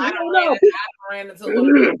eat pussy? I ran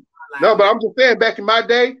into no, but I'm just saying, back in my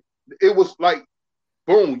day, it was like,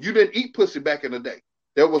 boom, you didn't eat pussy back in the day.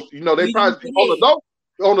 There was, they probably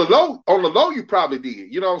on the low, you probably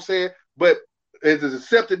did. You know what I'm saying? But as it's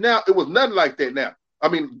accepted now, it was nothing like that now. I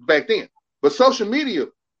mean, back then. But social media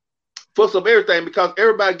fucks up everything because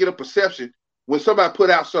everybody get a perception when somebody put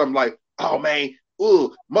out something like, oh man,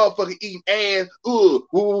 motherfucker eating ass,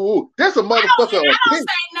 that's a motherfucker. I don't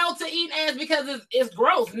say no to eating ass because it's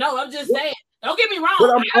gross. No, I'm just saying. Don't get me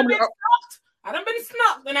wrong. I done been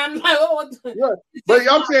snuffed, and I'm like, oh. Yeah. But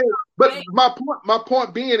I'm saying, but my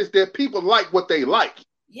point being is that people like what they like.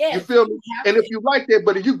 Yes, you feel me? And if you like that,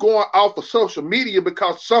 but if you going off of social media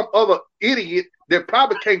because some other idiot that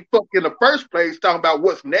probably can't fuck in the first place talking about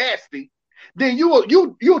what's nasty, then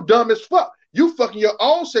you're dumb as fuck. You fucking your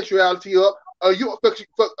own sexuality up. You fuck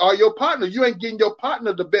your partner. You ain't getting your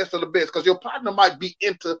partner the best of the best because your partner might be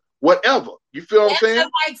into whatever. You feel what I'm saying?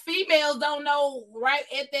 Just like females don't know right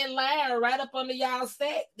at that line, right up under y'all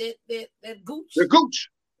sack, that gooch. The gooch.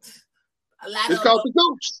 It's called the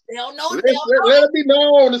gooch. They don't know. Let it be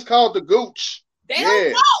known. It's called the gooch. They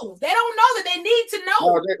don't know. They don't know that they need to know.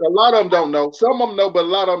 No, a lot of them don't know. Some of them know, but a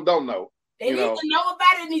lot of them don't know. They need to know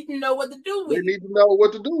about it. They need to know what to do with it. They need to know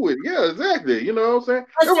what to do with it. Yeah, exactly. You know what I'm saying?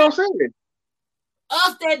 That's what I'm saying.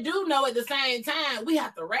 us that do know at the same time, we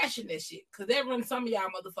have to ration that shit because they run some of y'all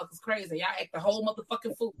motherfuckers crazy. Y'all act the whole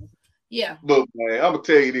motherfucking fool. Yeah. Look, man, I'm gonna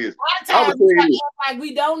tell you this. A lot of times we act like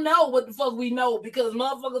we don't know what the fuck we know because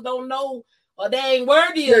motherfuckers don't know or they ain't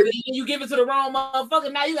worthy of it. And you give it to the wrong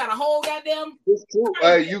motherfucker. Now you got a whole goddamn. It's true.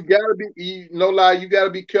 You gotta be no lie. You gotta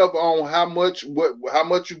be careful on how much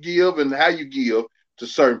you give and how you give to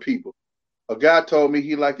certain people. A guy told me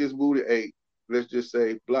he liked his booty ate. Let's just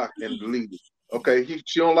say block and delete it. Okay,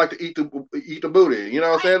 she don't like to eat the booty. You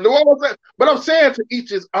know what I'm saying? But I'm saying to each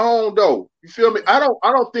his own though. You feel me? I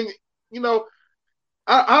don't think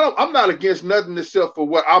I'm not against nothing except for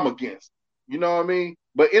what I'm against. You know what I mean?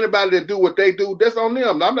 But anybody that do what they do, that's on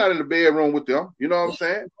them. I'm not in the bedroom with them. You know what I'm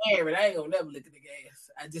saying? Married, I ain't gonna never look at the gas.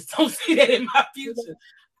 I just don't see that in my future.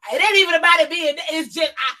 It ain't even about it being. It's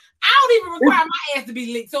just I don't even require my ass to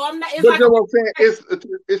be licked. So I'm not. It's but like, you know what I'm saying?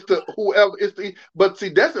 It's the whoever. But see,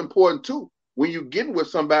 that's important too. When you get with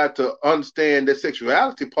somebody to understand the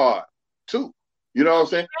sexuality part too. You know what I'm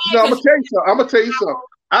saying? I'm gonna tell you something.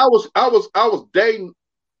 I was dating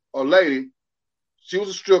a lady. She was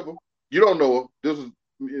a stripper. You don't know her. This was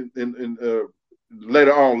in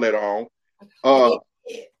later on.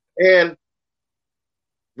 And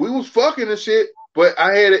we was fucking and shit, but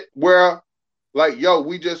I had it where like, yo,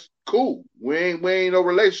 we just cool. We ain't no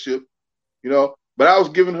relationship, you know. But I was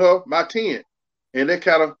giving her my 10, and that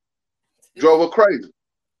kind of drove her crazy.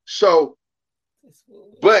 So,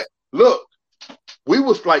 but look, we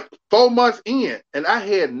was like 4 months in, and I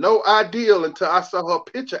had no idea until I saw her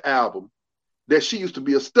picture album that she used to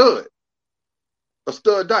be a stud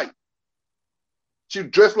dyke. She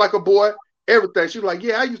dressed like a boy, everything. She was like,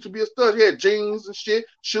 yeah, I used to be a stud. She had jeans and shit,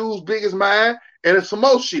 shoes big as mine, and some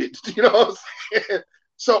more shit. You know what I'm saying?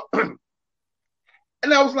 So, and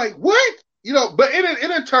I was like, what? You know, but it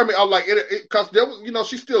didn't turn me. I was like, because there was, you know,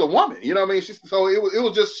 she's still a woman. You know what I mean? So it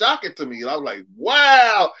was just shocking to me. And I was like,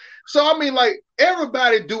 wow. So I mean, like,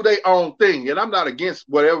 everybody do their own thing, and I'm not against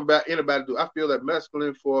whatever anybody do. I feel that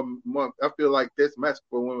masculine for a month. I feel like that's masculine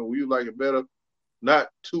for women. Will you like it better? Not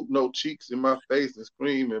toot no cheeks in my face and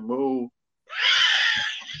scream and move.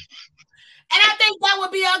 And I think that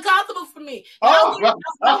would be uncomfortable for me. Because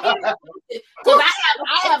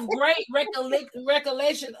I have great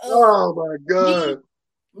recollection of oh my God.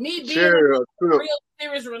 Me being in a real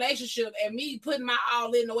serious relationship and me putting my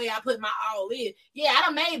all in the way I put my all in. Yeah, I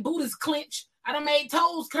done made booties clench. I done made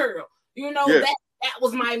toes curl. You know, that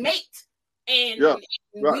was my mate. And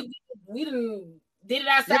we done did it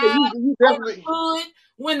outside. You definitely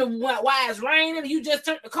when it's raining and you just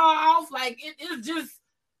turned the car off. Like it's just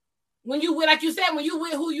when you with, like you said, when you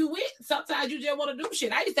with who you with, sometimes you just want to do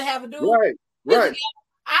shit. I used to have a dude. Right.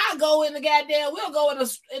 I go in the goddamn. We'll go in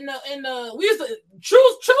the. We used to true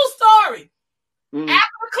story. Mm-hmm.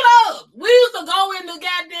 After the club, we used to go in the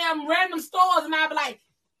goddamn random stores, and I'd be like,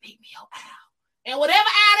 "Meet me your aisle." And whatever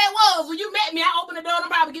aisle that was, when you met me, I opened the door and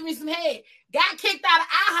probably give me some head. Got kicked out of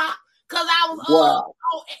IHOP because I was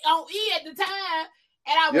on E at the time,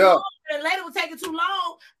 and I was and the lady was taking too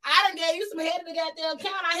long. I done gave you some head in the goddamn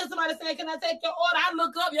counter. I hear somebody saying, "Can I take your order?" I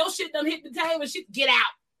look up, your shit done hit the table. Shit, get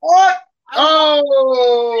out. What? I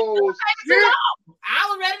was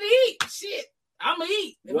ready to eat. Shit, I'm gonna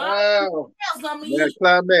eat. Wow. That's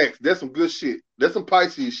climax. That's some good shit. That's some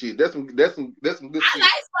Pisces shit. That's some good shit. I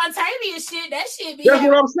like spontaneous shit. That shit be. That's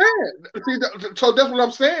what I'm saying. So that's what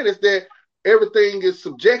I'm saying is that everything is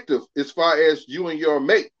subjective as far as you and your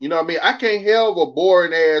mate. You know what I mean? I can't have a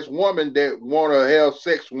boring ass woman that want to have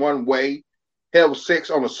sex one way, have sex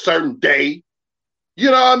on a certain day.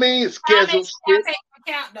 You know what I mean? Schedule shit.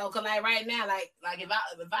 Count though, cause like right now, like if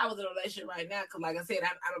I was in a relationship right now, cause like I said,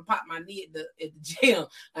 I done popped my knee at the gym.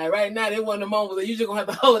 Like right now, there wasn't a moment that you just gonna have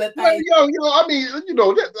to hold that thing. Well, I mean,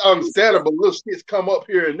 that's understandable. Little shits come up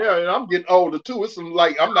here and there, and I'm getting older too. It's some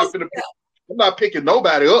like I'm not picking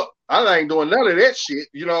nobody up. I ain't doing none of that shit.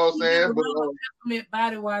 You know what I'm saying? But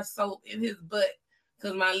body wash soap in his butt,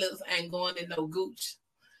 cause my lips ain't going in no gooch.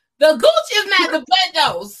 The gooch is not the butt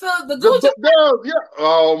though. So the gooch.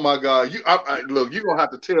 Oh my God! Look, you're gonna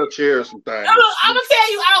have to tell Cherry some things. I'm gonna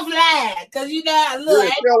tell you offline because you know. Look,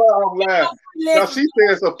 tell her offline. Now she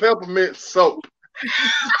says a peppermint soap.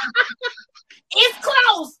 It's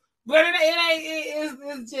close, but it ain't.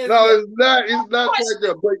 It's just. No, it's not. It's not like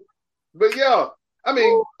that. But yeah, I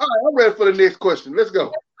mean, all right, I'm ready for the next question. Let's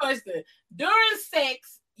go. Next question: during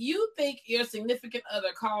sex, you think your significant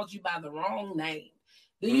other called you by the wrong name?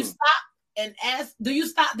 Do you stop and ask? Do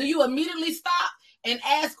you immediately stop and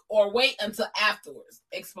ask or wait until afterwards?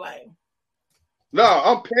 Explain. No,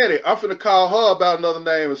 I'm petty. I'm finna call her about another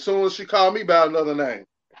name as soon as she called me about another name.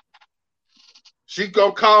 She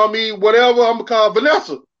gonna call me whatever. I'm gonna call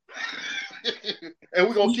Vanessa, and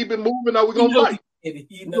we're gonna keep it moving. Or we're gonna fight. We're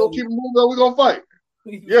gonna keep it moving. Or we're gonna fight.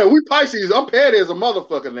 Yeah, we Pisces. I'm petty as a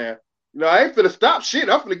motherfucker now. I ain't finna stop shit.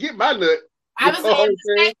 I'm finna get my nut. I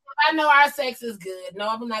know our sex is good. No,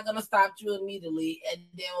 I'm not gonna stop you immediately. And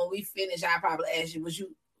then when we finish, I'll probably ask you, was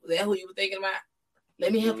that who you were thinking about?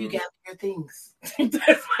 Let me help you gather your things. You're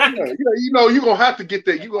gonna have to get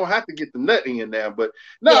that. You're gonna have to get the nut in now. But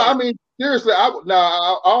no, yeah. I mean, seriously, I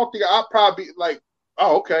don't think I'll probably be like,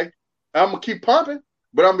 oh, okay, I'm gonna keep pumping,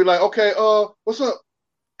 but I'm be like, okay, what's up,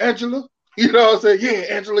 Angela? You know what I'm saying?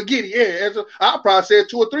 Yeah, Angela, get it. Yeah, Angela. I'll probably say it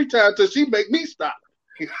 2 or 3 times till she make me stop.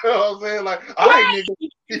 You know what I'm saying? Like, all right, nigga.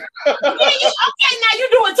 Okay, now you're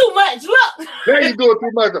doing too much. Look. Now you're doing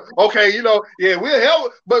too much. Okay, we'll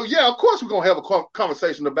help. But yeah, of course we're gonna have a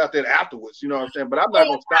conversation about that afterwards. You know what I'm saying? But I'm not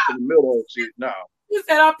gonna stop in the middle of shit. No. You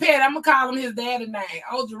said I'm pet. I'm gonna call him his daddy name.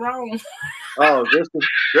 Oh, Jerome. Oh, that's what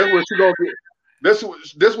she gonna get.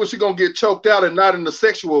 That's what she gonna get choked out and not in the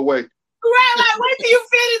sexual way. Right, like wait till you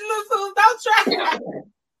finish, Lucy. Don't try.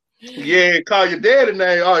 Yeah, call your daddy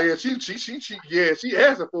name. Oh yeah, she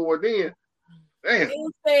asking for it then. Damn.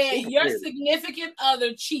 You said your significant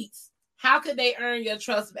other cheats. How could they earn your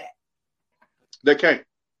trust back? They can't.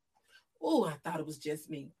 Oh, I thought it was just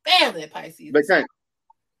me. Damn that Pisces. They can't.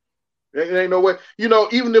 There ain't no way.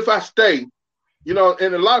 Even if I stay, and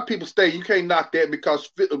a lot of people stay, you can't knock that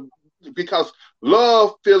because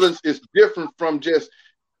love feelings is different from just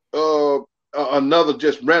another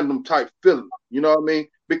just random type feeling. You know what I mean?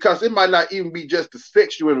 Because it might not even be just the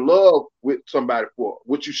sex you're in love with somebody for,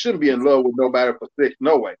 which you shouldn't be in love with nobody for sex.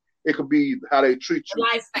 No way. It could be how they treat you.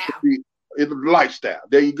 It's a lifestyle.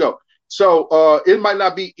 There you go. So it might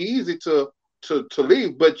not be easy to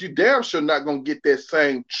leave, but you damn sure not gonna get that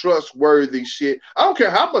same trustworthy shit. I don't care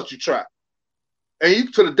how much you try.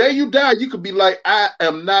 And to the day you die, you could be like, I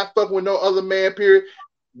am not fucking with no other man, period.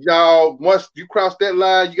 Y'all, once you cross that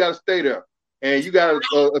line, you gotta stay there. And you gotta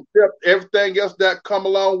accept everything else that come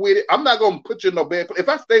along with it. I'm not gonna put you in no bad place. If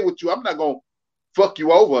I stay with you, I'm not gonna fuck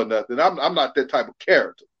you over or nothing. I'm not that type of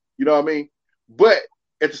character. You know what I mean? But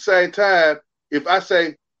at the same time, if I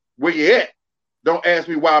say where you at, don't ask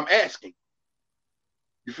me why I'm asking.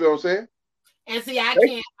 You feel what I'm saying? And see, I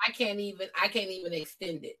can't even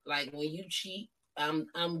extend it. Like when you cheat, I'm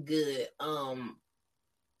good.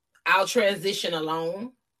 I'll transition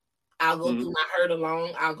alone. I'll go through my hurt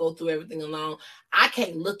alone. I'll go through everything alone. I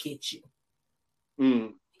can't look at you.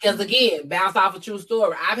 Because again, bounce off a true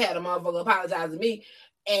story. I've had a motherfucker apologize to me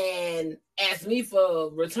and ask me for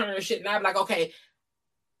return shit. And I'm like, okay,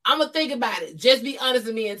 I'm going to think about it. Just be honest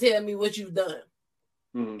with me and tell me what you've done.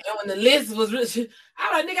 And when the list was rich,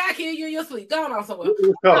 I'm like, nigga, I kill you in your sleep. Going on somewhere.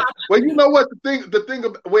 Well, you know what? The thing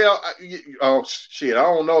about, oh, shit, I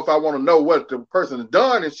don't know if I want to know what the person has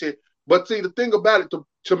done and shit. But see, the thing about it,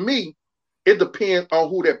 to me, it depends on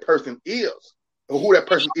who that person is or who that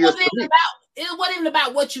person is. It wasn't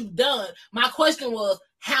about what you've done. My question was,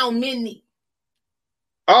 how many?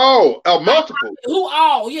 Oh, multiple. Who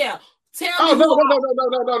all? Yeah. Tell me. No.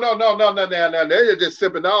 They're just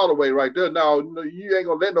sipping all the way right there. No, you ain't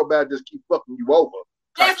gonna let nobody just keep fucking you over.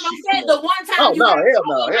 That's what I said. The one time hell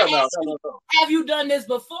no. Have you done this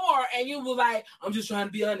before? And you were like, I'm just trying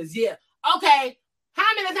to be honest. Yeah. Okay.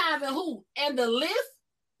 How many times and who? And the list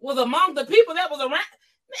was among the people that was around.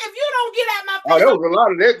 If you don't get out my face. Oh, there was a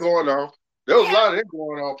lot of that going on. There was a lot of that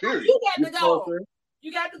going on, period. You got to go.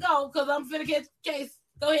 You got to go because I'm finna catch case.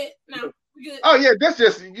 Go ahead. Now, we good. Oh, yeah, that's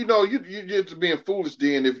just, you just being foolish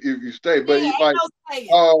then if you stay. But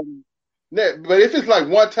but if it's like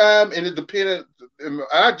one time and it depends,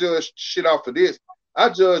 I judge shit off of this. I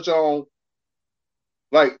judge on,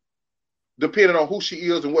 like, depending on who she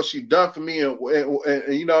is and what she done for me, and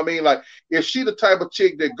you know what I mean? Like, if she the type of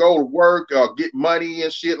chick that go to work or get money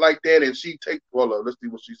and shit like that, and she take, let's see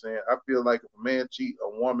what she's saying. I feel like if a man cheat a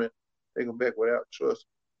woman, take him back without trust.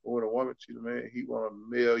 Or when a woman cheat a man, he want to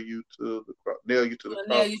nail you to the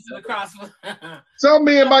cross. Some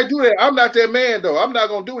men might do that. I'm not that man though. I'm not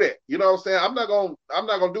gonna do that. You know what I'm saying? I'm not gonna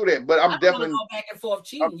do that. But I'm definitely go back and forth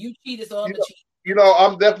cheating. You cheated, so I'm gonna cheat.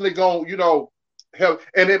 I'm definitely gonna, help,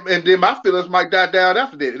 and then my feelings might die down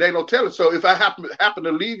after that. It ain't no telling. So if I happen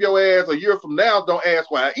to leave your ass a year from now, don't ask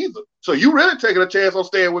why either. So you really taking a chance on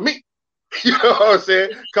staying with me. You know what I'm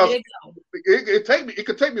saying? Because it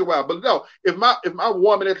could take me a while. But no, if my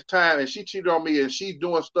woman at the time and she cheated on me and she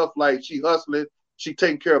doing stuff like she hustling, she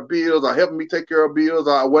taking care of bills or helping me take care of bills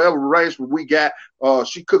or whatever arrangement we got,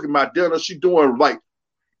 she cooking my dinner, she doing like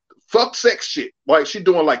fuck sex shit, like she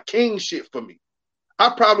doing like king shit for me,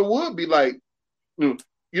 I probably would be like,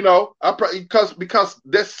 You know, because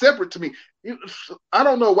that's separate to me. I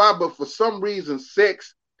don't know why, but for some reason,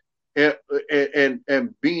 sex and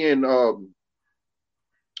being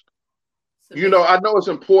you know, I know it's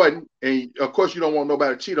important, and of course you don't want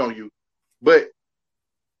nobody to cheat on you, but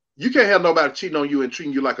you can't have nobody cheating on you and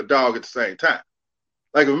treating you like a dog at the same time.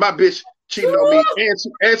 Like if my bitch cheating on me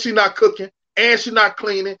and she not cooking, and she not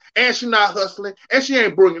cleaning, and she not hustling, and she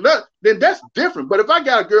ain't bringing up, then that's different. But if I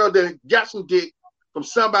got a girl that got some dick from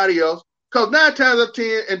somebody else, because 9 times out of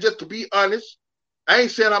 10, and just to be honest, I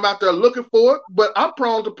ain't saying I'm out there looking for it, but I'm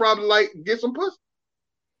prone to probably like get some pussy.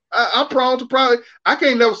 I'm prone to probably, I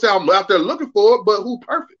can't never say I'm out there looking for it, but who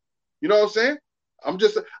perfect? You know what I'm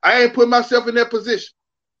saying? I ain't put myself in that position.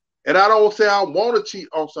 And I don't say I want to cheat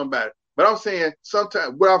on somebody, but I'm saying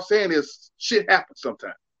sometimes, what I'm saying is shit happens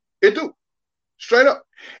sometimes. It do. Straight up.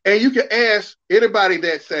 And you can ask anybody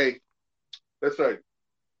that say, let's say,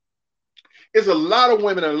 it's a lot of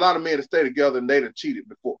women and a lot of men that stay together and they done cheated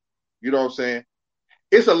before. You know what I'm saying?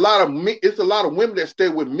 It's a lot of women that stay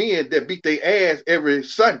with men that beat their ass every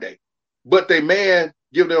Sunday, but they man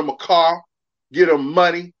give them a car, get them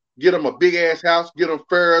money, get them a big ass house, get them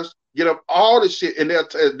furs, get them all this shit, and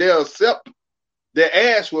they'll accept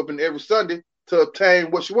their ass whooping every Sunday to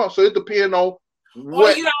obtain what you want. So it depends on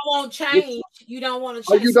what. Or you don't want change. You don't want to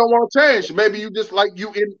change. Or you don't want to change. Maybe you just like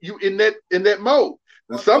you in that mode.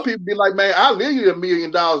 And some people be like, man, I'll leave you $1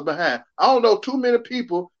 million behind. I don't know too many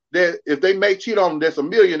people that if they may cheat on them, that's a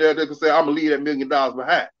millionaire, they can say, I'm gonna leave that $1 million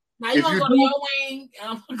behind. Now you gonna go to your wing, and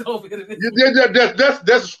I'm gonna go over there. That's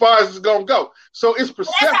as far as it's gonna go. So it's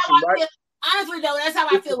perception, right? Honestly, though, that's how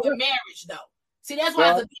I feel with marriage, though. See, that's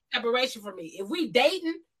why it's a big separation for me. If we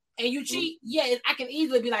dating and you cheat, yeah, I can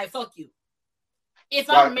easily be like, fuck you. If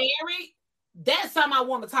I'm married, that's something I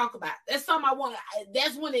want to talk about. That's something I want.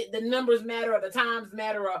 That's when the numbers matter, or the times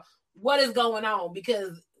matter, or what is going on,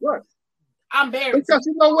 because I'm married. Because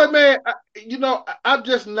you know what, man, I'm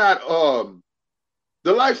just not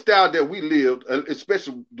the lifestyle that we lived,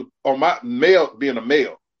 especially on my being a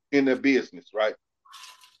male in the business, right?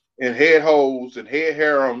 And head hoes and head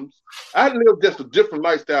harems. I lived just a different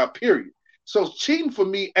lifestyle, period. So cheating for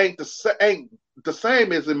me ain't the same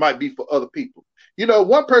as it might be for other people. You know,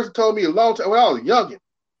 one person told me a long time when I was youngin',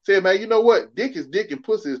 said, man, you know what? Dick is dick and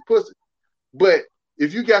pussy is pussy. But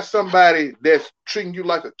if you got somebody that's treating you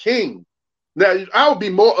like a king, now I would be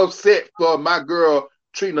more upset for my girl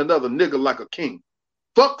treating another nigga like a king.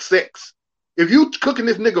 Fuck sex. If you cooking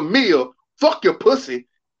this nigga meal, fuck your pussy.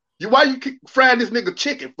 Why you frying this nigga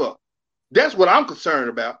chicken for? That's what I'm concerned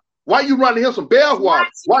about. Why you running him some bell water?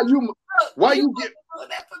 Why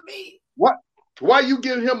you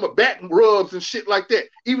giving him a back rubs and shit like that?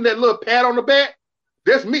 Even that little pat on the back,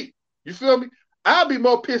 that's me. You feel me? I'll be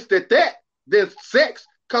more pissed at that than sex,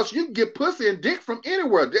 because you can get pussy and dick from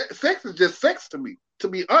anywhere. Sex is just sex to me, to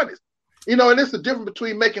be honest. You know, and it's the difference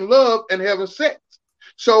between making love and having sex.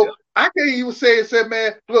 So I can't even say,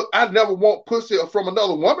 man, look, I never want pussy from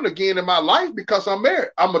another woman again in my life because I'm married.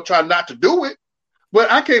 I'm going to try not to do it.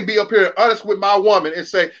 But I can't be up here honest with my woman and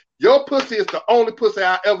say, your pussy is the only pussy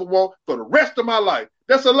I ever want for the rest of my life.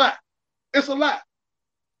 That's a lie. It's a lie.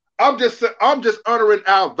 I'm just honoring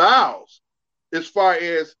our vows as far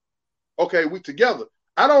as, okay, we together.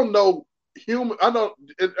 I don't know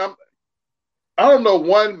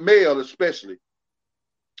one male especially.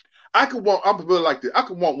 I'm gonna put it like this. I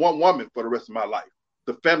could want one woman for the rest of my life.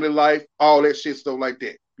 The family life, all that shit, stuff like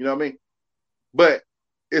that. You know what I mean? But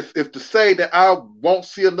if to say that I won't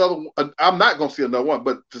see another one, I'm not gonna see another one,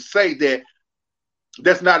 but to say that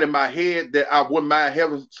that's not in my head, that I wouldn't mind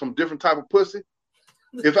having some different type of pussy,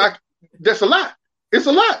 that's a lie. It's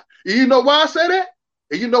a lie. You know why I say that?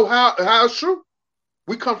 And you know how it's true?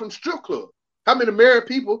 We come from strip club. How many married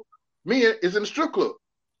people, men, is in the strip club?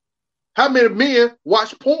 How many men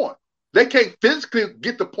watch porn? They can't physically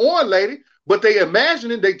get the porn lady, but they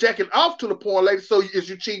imagining they jacking off to the porn lady. So is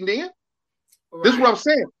you cheating in? Right. This is what I'm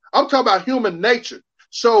saying. I'm talking about human nature.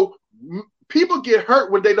 So people get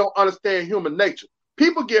hurt when they don't understand human nature.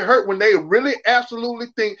 People get hurt when they really absolutely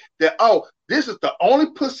think that, oh, this is the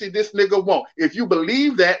only pussy this nigga want. If you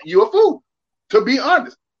believe that, you're a fool. To be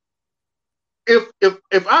honest, if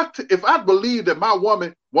I believe that my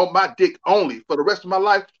woman want my dick only for the rest of my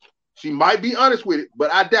life, she might be honest with it,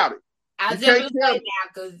 but I doubt it. I just say now,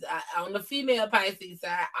 because on the female Pisces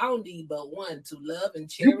side, I don't need but one to love and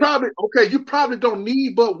cherish. You probably don't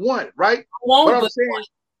need but one, right? I saying,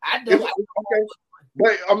 I do. Okay.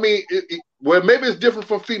 But I mean, well, maybe it's different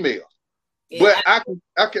from females. Yeah, but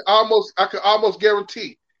I can almost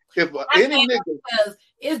guarantee if any nigga,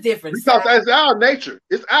 it's different. Because it's our nature.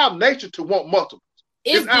 It's our nature to want multiples.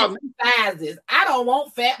 It's different sizes. I don't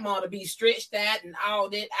want Fat Mom to be stretched out and all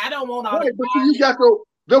that. I don't want all that. But you got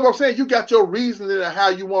that's what I'm saying. You got your reasoning of how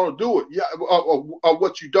you want to do it, yeah, or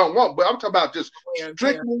what you don't want. But I'm talking about just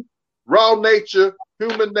strictly raw nature,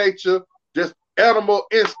 human nature, just animal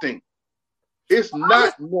instinct. It's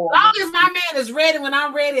not normal. As long as my man is ready when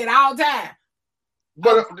I'm ready at all times.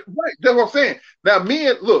 But right, that's what I'm saying. Now,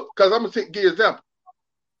 men, look, because I'm gonna give you an example.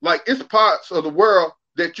 Like, it's parts of the world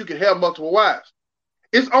that you can have multiple wives.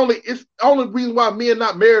 It's only reason why men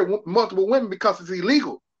not marry multiple women because it's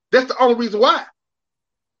illegal. That's the only reason why.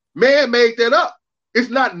 Man made that up. It's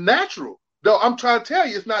not natural. Though I'm trying to tell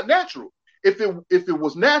you, it's not natural. If it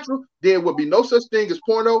was natural, there would be no such thing as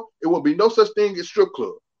porno. It would be no such thing as strip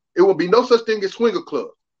club. It would be no such thing as swinger club.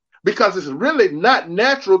 Because it's really not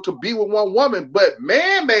natural to be with one woman, but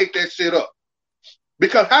man made that shit up.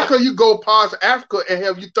 Because how can you go past Africa and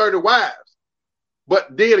have you 30 wives?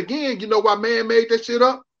 But then again, you know why man made that shit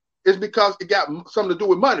up? It's because it got something to do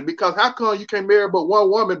with money. Because how come you can't marry but one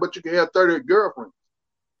woman, but you can have 30 girlfriends?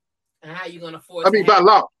 And how you gonna afford? By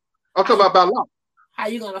law. I'm talking about by law. How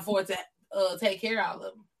you gonna afford to take care of all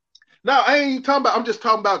of them? No, I ain't talking about. I'm just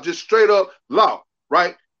talking about just straight up law,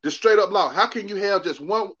 right? Just straight up law. How can you have just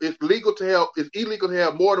one? It's illegal to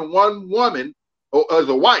have more than one woman or as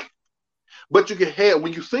a wife, but you can have,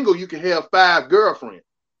 when you're single, you can have 5 girlfriends.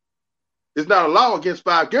 It's not a law against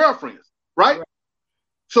 5 girlfriends, right?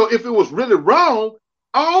 So if it was really wrong,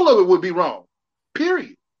 all of it would be wrong.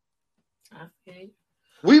 Period. Okay.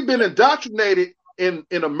 We've been indoctrinated in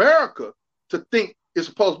America to think it's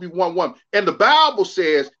supposed to be one woman. And the Bible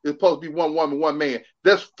says it's supposed to be one woman, one man.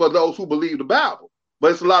 That's for those who believe the Bible.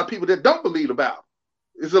 But it's a lot of people that don't believe the Bible.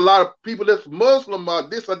 It's a lot of people that's Muslim or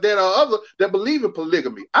this or that or other that believe in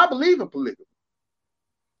polygamy. I believe in polygamy.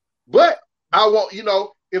 But I want,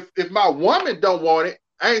 if my woman don't want it,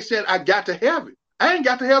 I ain't saying I got to have it. I ain't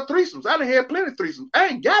got to have threesomes. I done had plenty of threesomes. I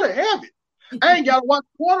ain't got to have it. I ain't got to watch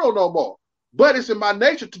porno no more. But it's in my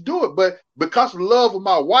nature to do it. But because of the love of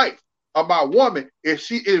my wife or my woman,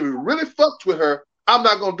 if it really fucks with her, I'm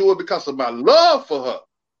not going to do it because of my love for her.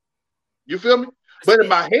 You feel me? But in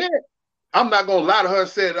my head, I'm not going to lie to her and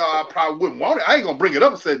say, I probably wouldn't want it. I ain't going to bring it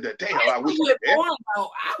up and say that, damn, I wish I had.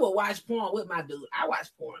 I would watch porn with my dude. I watch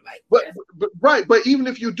porn like But even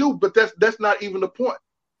if you do, but that's not even the point.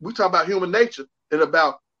 We talk about human nature and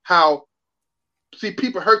about how,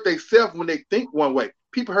 people hurt themselves when they think one way.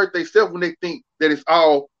 People hurt themselves when they think that it's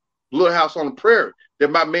all Little House on the Prairie,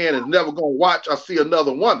 that my man is never going to watch or see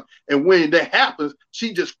another woman. And when that happens,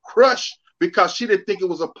 she just crushed because she didn't think it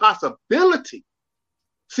was a possibility.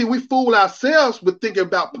 See, we fool ourselves with thinking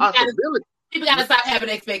about possibility. People got to stop having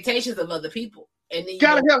expectations of other people. And then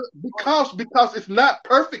gotta have, because it's not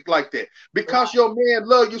perfect like that. Because your man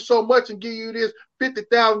love you so much and give you this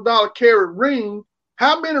 $50,000 carat ring.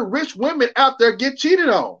 How many rich women out there get cheated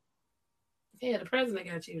on? Yeah, the president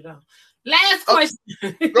got cheated on. Last question.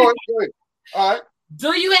 Go ahead. All right.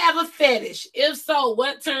 Do you have a fetish? If so,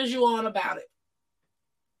 what turns you on about it?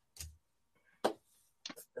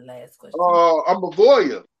 That's the last question. I'm a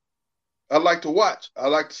voyeur. I like to watch. I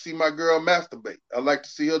like to see my girl masturbate. I like to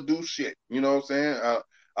see her do shit. You know what I'm saying?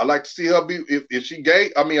 I like to see her be, if she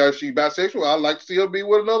gay, if she bisexual, I like to see her be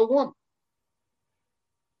with another woman.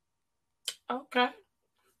 Okay.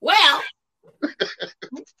 Well,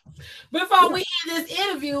 before we end this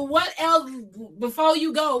interview, what else, before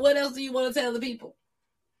you go, what else do you want to tell the people?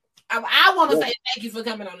 I want to say thank you for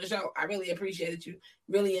coming on the show. I really appreciated you.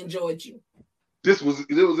 Really enjoyed you. This was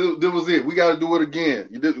it. We got to do it again.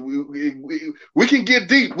 We can get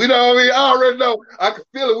deep. We know what I mean. I already know. I can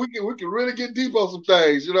feel it. We can really get deep on some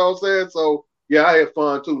things. You know what I'm saying? So yeah, I had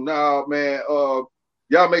fun too. Now, man,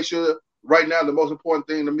 y'all make sure right now the most important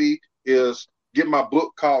thing to me is get my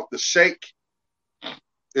book called The Shake.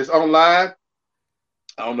 It's online.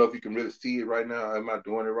 I don't know if you can really see it right now. Am I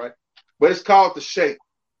doing it right? But it's called The Shake,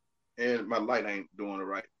 and my light ain't doing it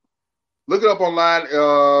right. Look it up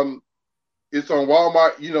online. It's on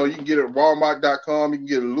Walmart. You can get it at Walmart.com. You can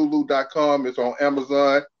get it at Lulu.com. It's on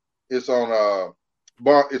Amazon. It's on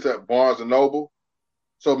it's at Barnes and Noble.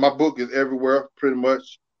 So my book is everywhere, pretty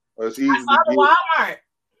much. It's easy. I saw the Walmart.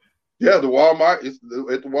 Yeah, the Walmart. It's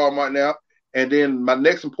at the Walmart now. And then my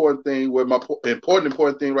next important thing, my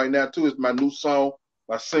important thing right now too, is my new song,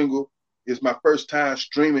 my single. It's my first time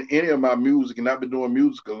streaming any of my music, and I've been doing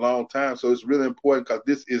music a long time, so it's really important because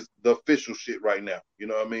this is the official shit right now. You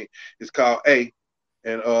know what I mean? It's called A,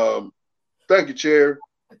 and thank you, Cherry.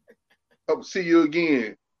 Hope to see you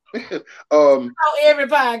again. Every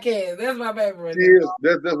podcast, that's my favorite. Yes,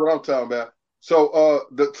 that's what I'm talking about. So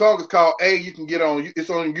the song is called A. You can get on. It's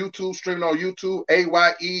on YouTube, streaming on YouTube.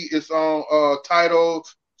 AYE. It's on Tidal,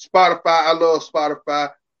 Spotify. I love Spotify.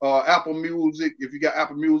 Apple Music. If you got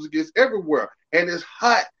Apple Music, it's everywhere, and it's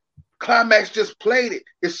hot. Climax just played it.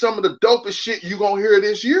 It's some of the dopest shit you gonna hear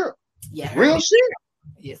this year. Yeah, real shit.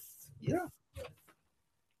 Yes. Yeah.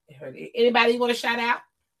 Anybody you want to shout out?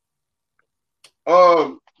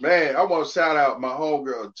 Man, I want to shout out my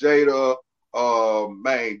homegirl Jada.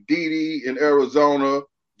 Man, Dee in Arizona,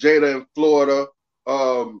 Jada in Florida.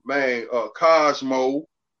 Cosmo,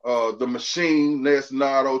 the Machine,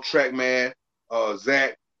 Leonardo, Trackman,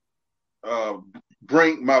 Zach.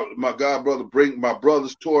 Brink, my god brother Brink, my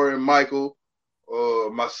brothers Tori and Michael,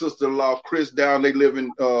 my sister-in-law Chris down. They live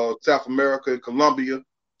in South America, in Colombia,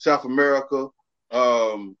 South America.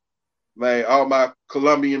 Man, all my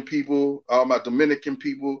Colombian people, all my Dominican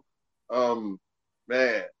people. Who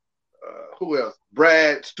else?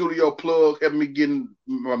 Brad, Studio Plug, helping me getting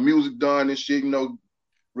my music done and shit.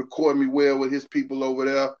 Recording me well with his people over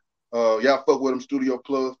there. Y'all fuck with him, Studio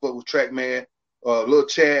Plug. Fuck with Trackman, Lil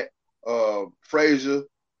Chat. Frazier,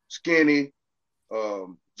 Skinny,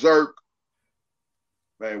 Zerk,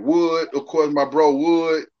 man, Wood, of course, my bro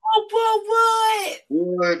Wood. Oh,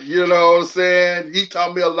 Wood, you know what I'm saying? He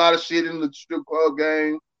taught me a lot of shit in the strip club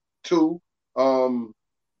game too. Man,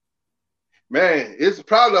 it's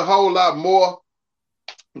probably a whole lot more,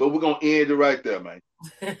 but we're gonna end it right there, man.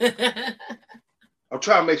 I'm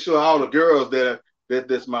trying to make sure all the girls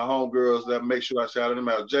that's my homegirls, that make sure I shout them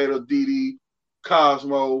out. Jada, Dee,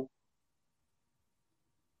 Cosmo,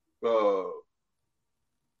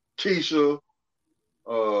 Keisha,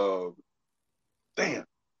 damn,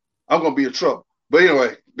 I'm gonna be in trouble. But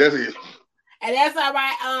anyway, that's it. And that's all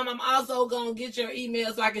right. I'm also gonna get your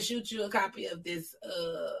email so I can shoot you a copy of this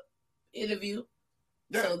interview.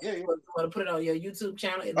 So you want to put it on your YouTube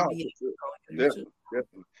channel? It'll be on YouTube. Definitely.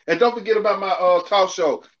 And don't forget about my talk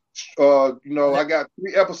show. I got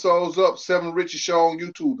 3 episodes up, 7 Richie Show on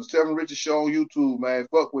YouTube. The 7 Richie Show on YouTube, man.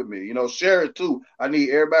 Fuck with me. Share it too. I need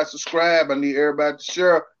everybody to subscribe. I need everybody to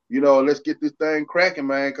share. Let's get this thing cracking,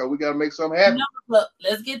 man, because we got to make something happen.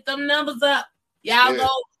 Let's get them numbers up. Y'all go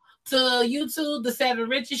to YouTube, the 7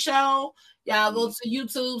 Richie Show. Y'all go to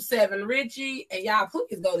YouTube, 7 Richie. And y'all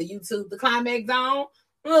please go to YouTube, the Climax Zone.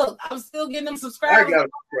 Look, I'm still getting them subscribers. I got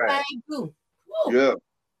subscribe. Yeah.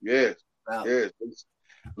 Yes. Wow. Yes.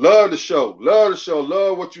 Love the show.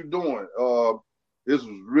 Love what you're doing. This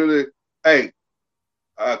was really,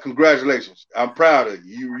 congratulations. I'm proud of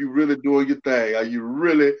you. You really doing your thing. You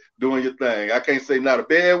really doing your thing. I can't say not a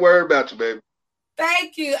bad word about you, baby.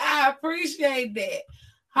 Thank you. I appreciate that.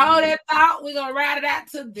 Hold that thought. We're gonna ride it out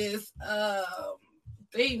to this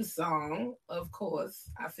theme song. Of course,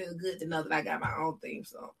 I feel good to know that I got my own theme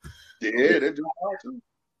song. Yeah, that's just awesome.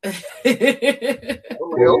 Okay.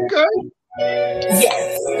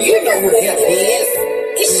 Yes, you know who the hell it is.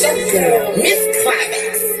 It's your girl, Miss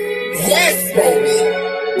Climax. Yes, baby.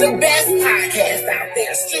 The best podcast out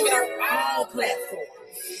there, streaming on all platforms.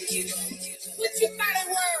 What's your final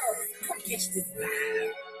word? Come catch this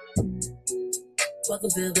vibe.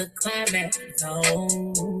 Welcome to the Climax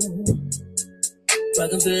Zone.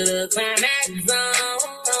 Welcome to the Climax Zone.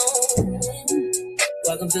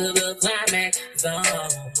 Welcome to the Climax Zone.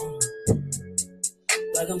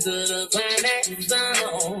 Welcome to the Climax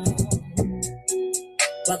Zone.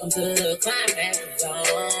 Welcome to the Climax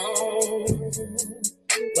Zone.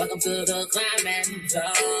 Welcome to the Climax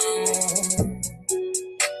Zone.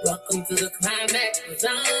 Welcome to the Climax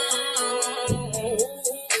Zone.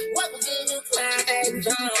 Welcome to the Climax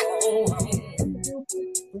Zone.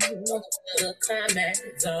 Welcome to the Climax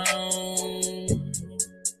Zone.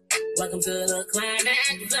 Welcome to the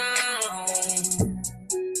Climax Zone.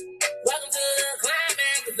 Welcome to the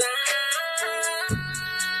Climax Zone.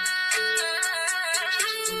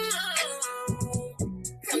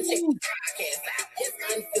 Come check the podcast out. It's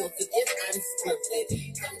unfiltered. It's unscripted.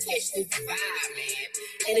 Come catch this vibe, man.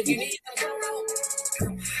 And if you need some promo,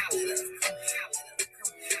 come holler.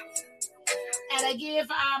 And again,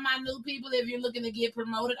 for all my new people, if you're looking to get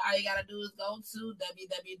promoted, all you got to do is go to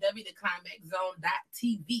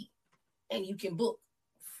www.theclimaxzone.tv and you can book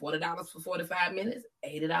 $40 for 45 minutes,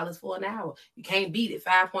 $80 for an hour. You can't beat it.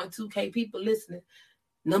 5.2K people listening.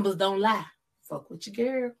 Numbers don't lie. Fuck with your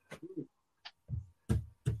girl.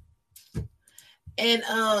 And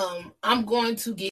I'm going to get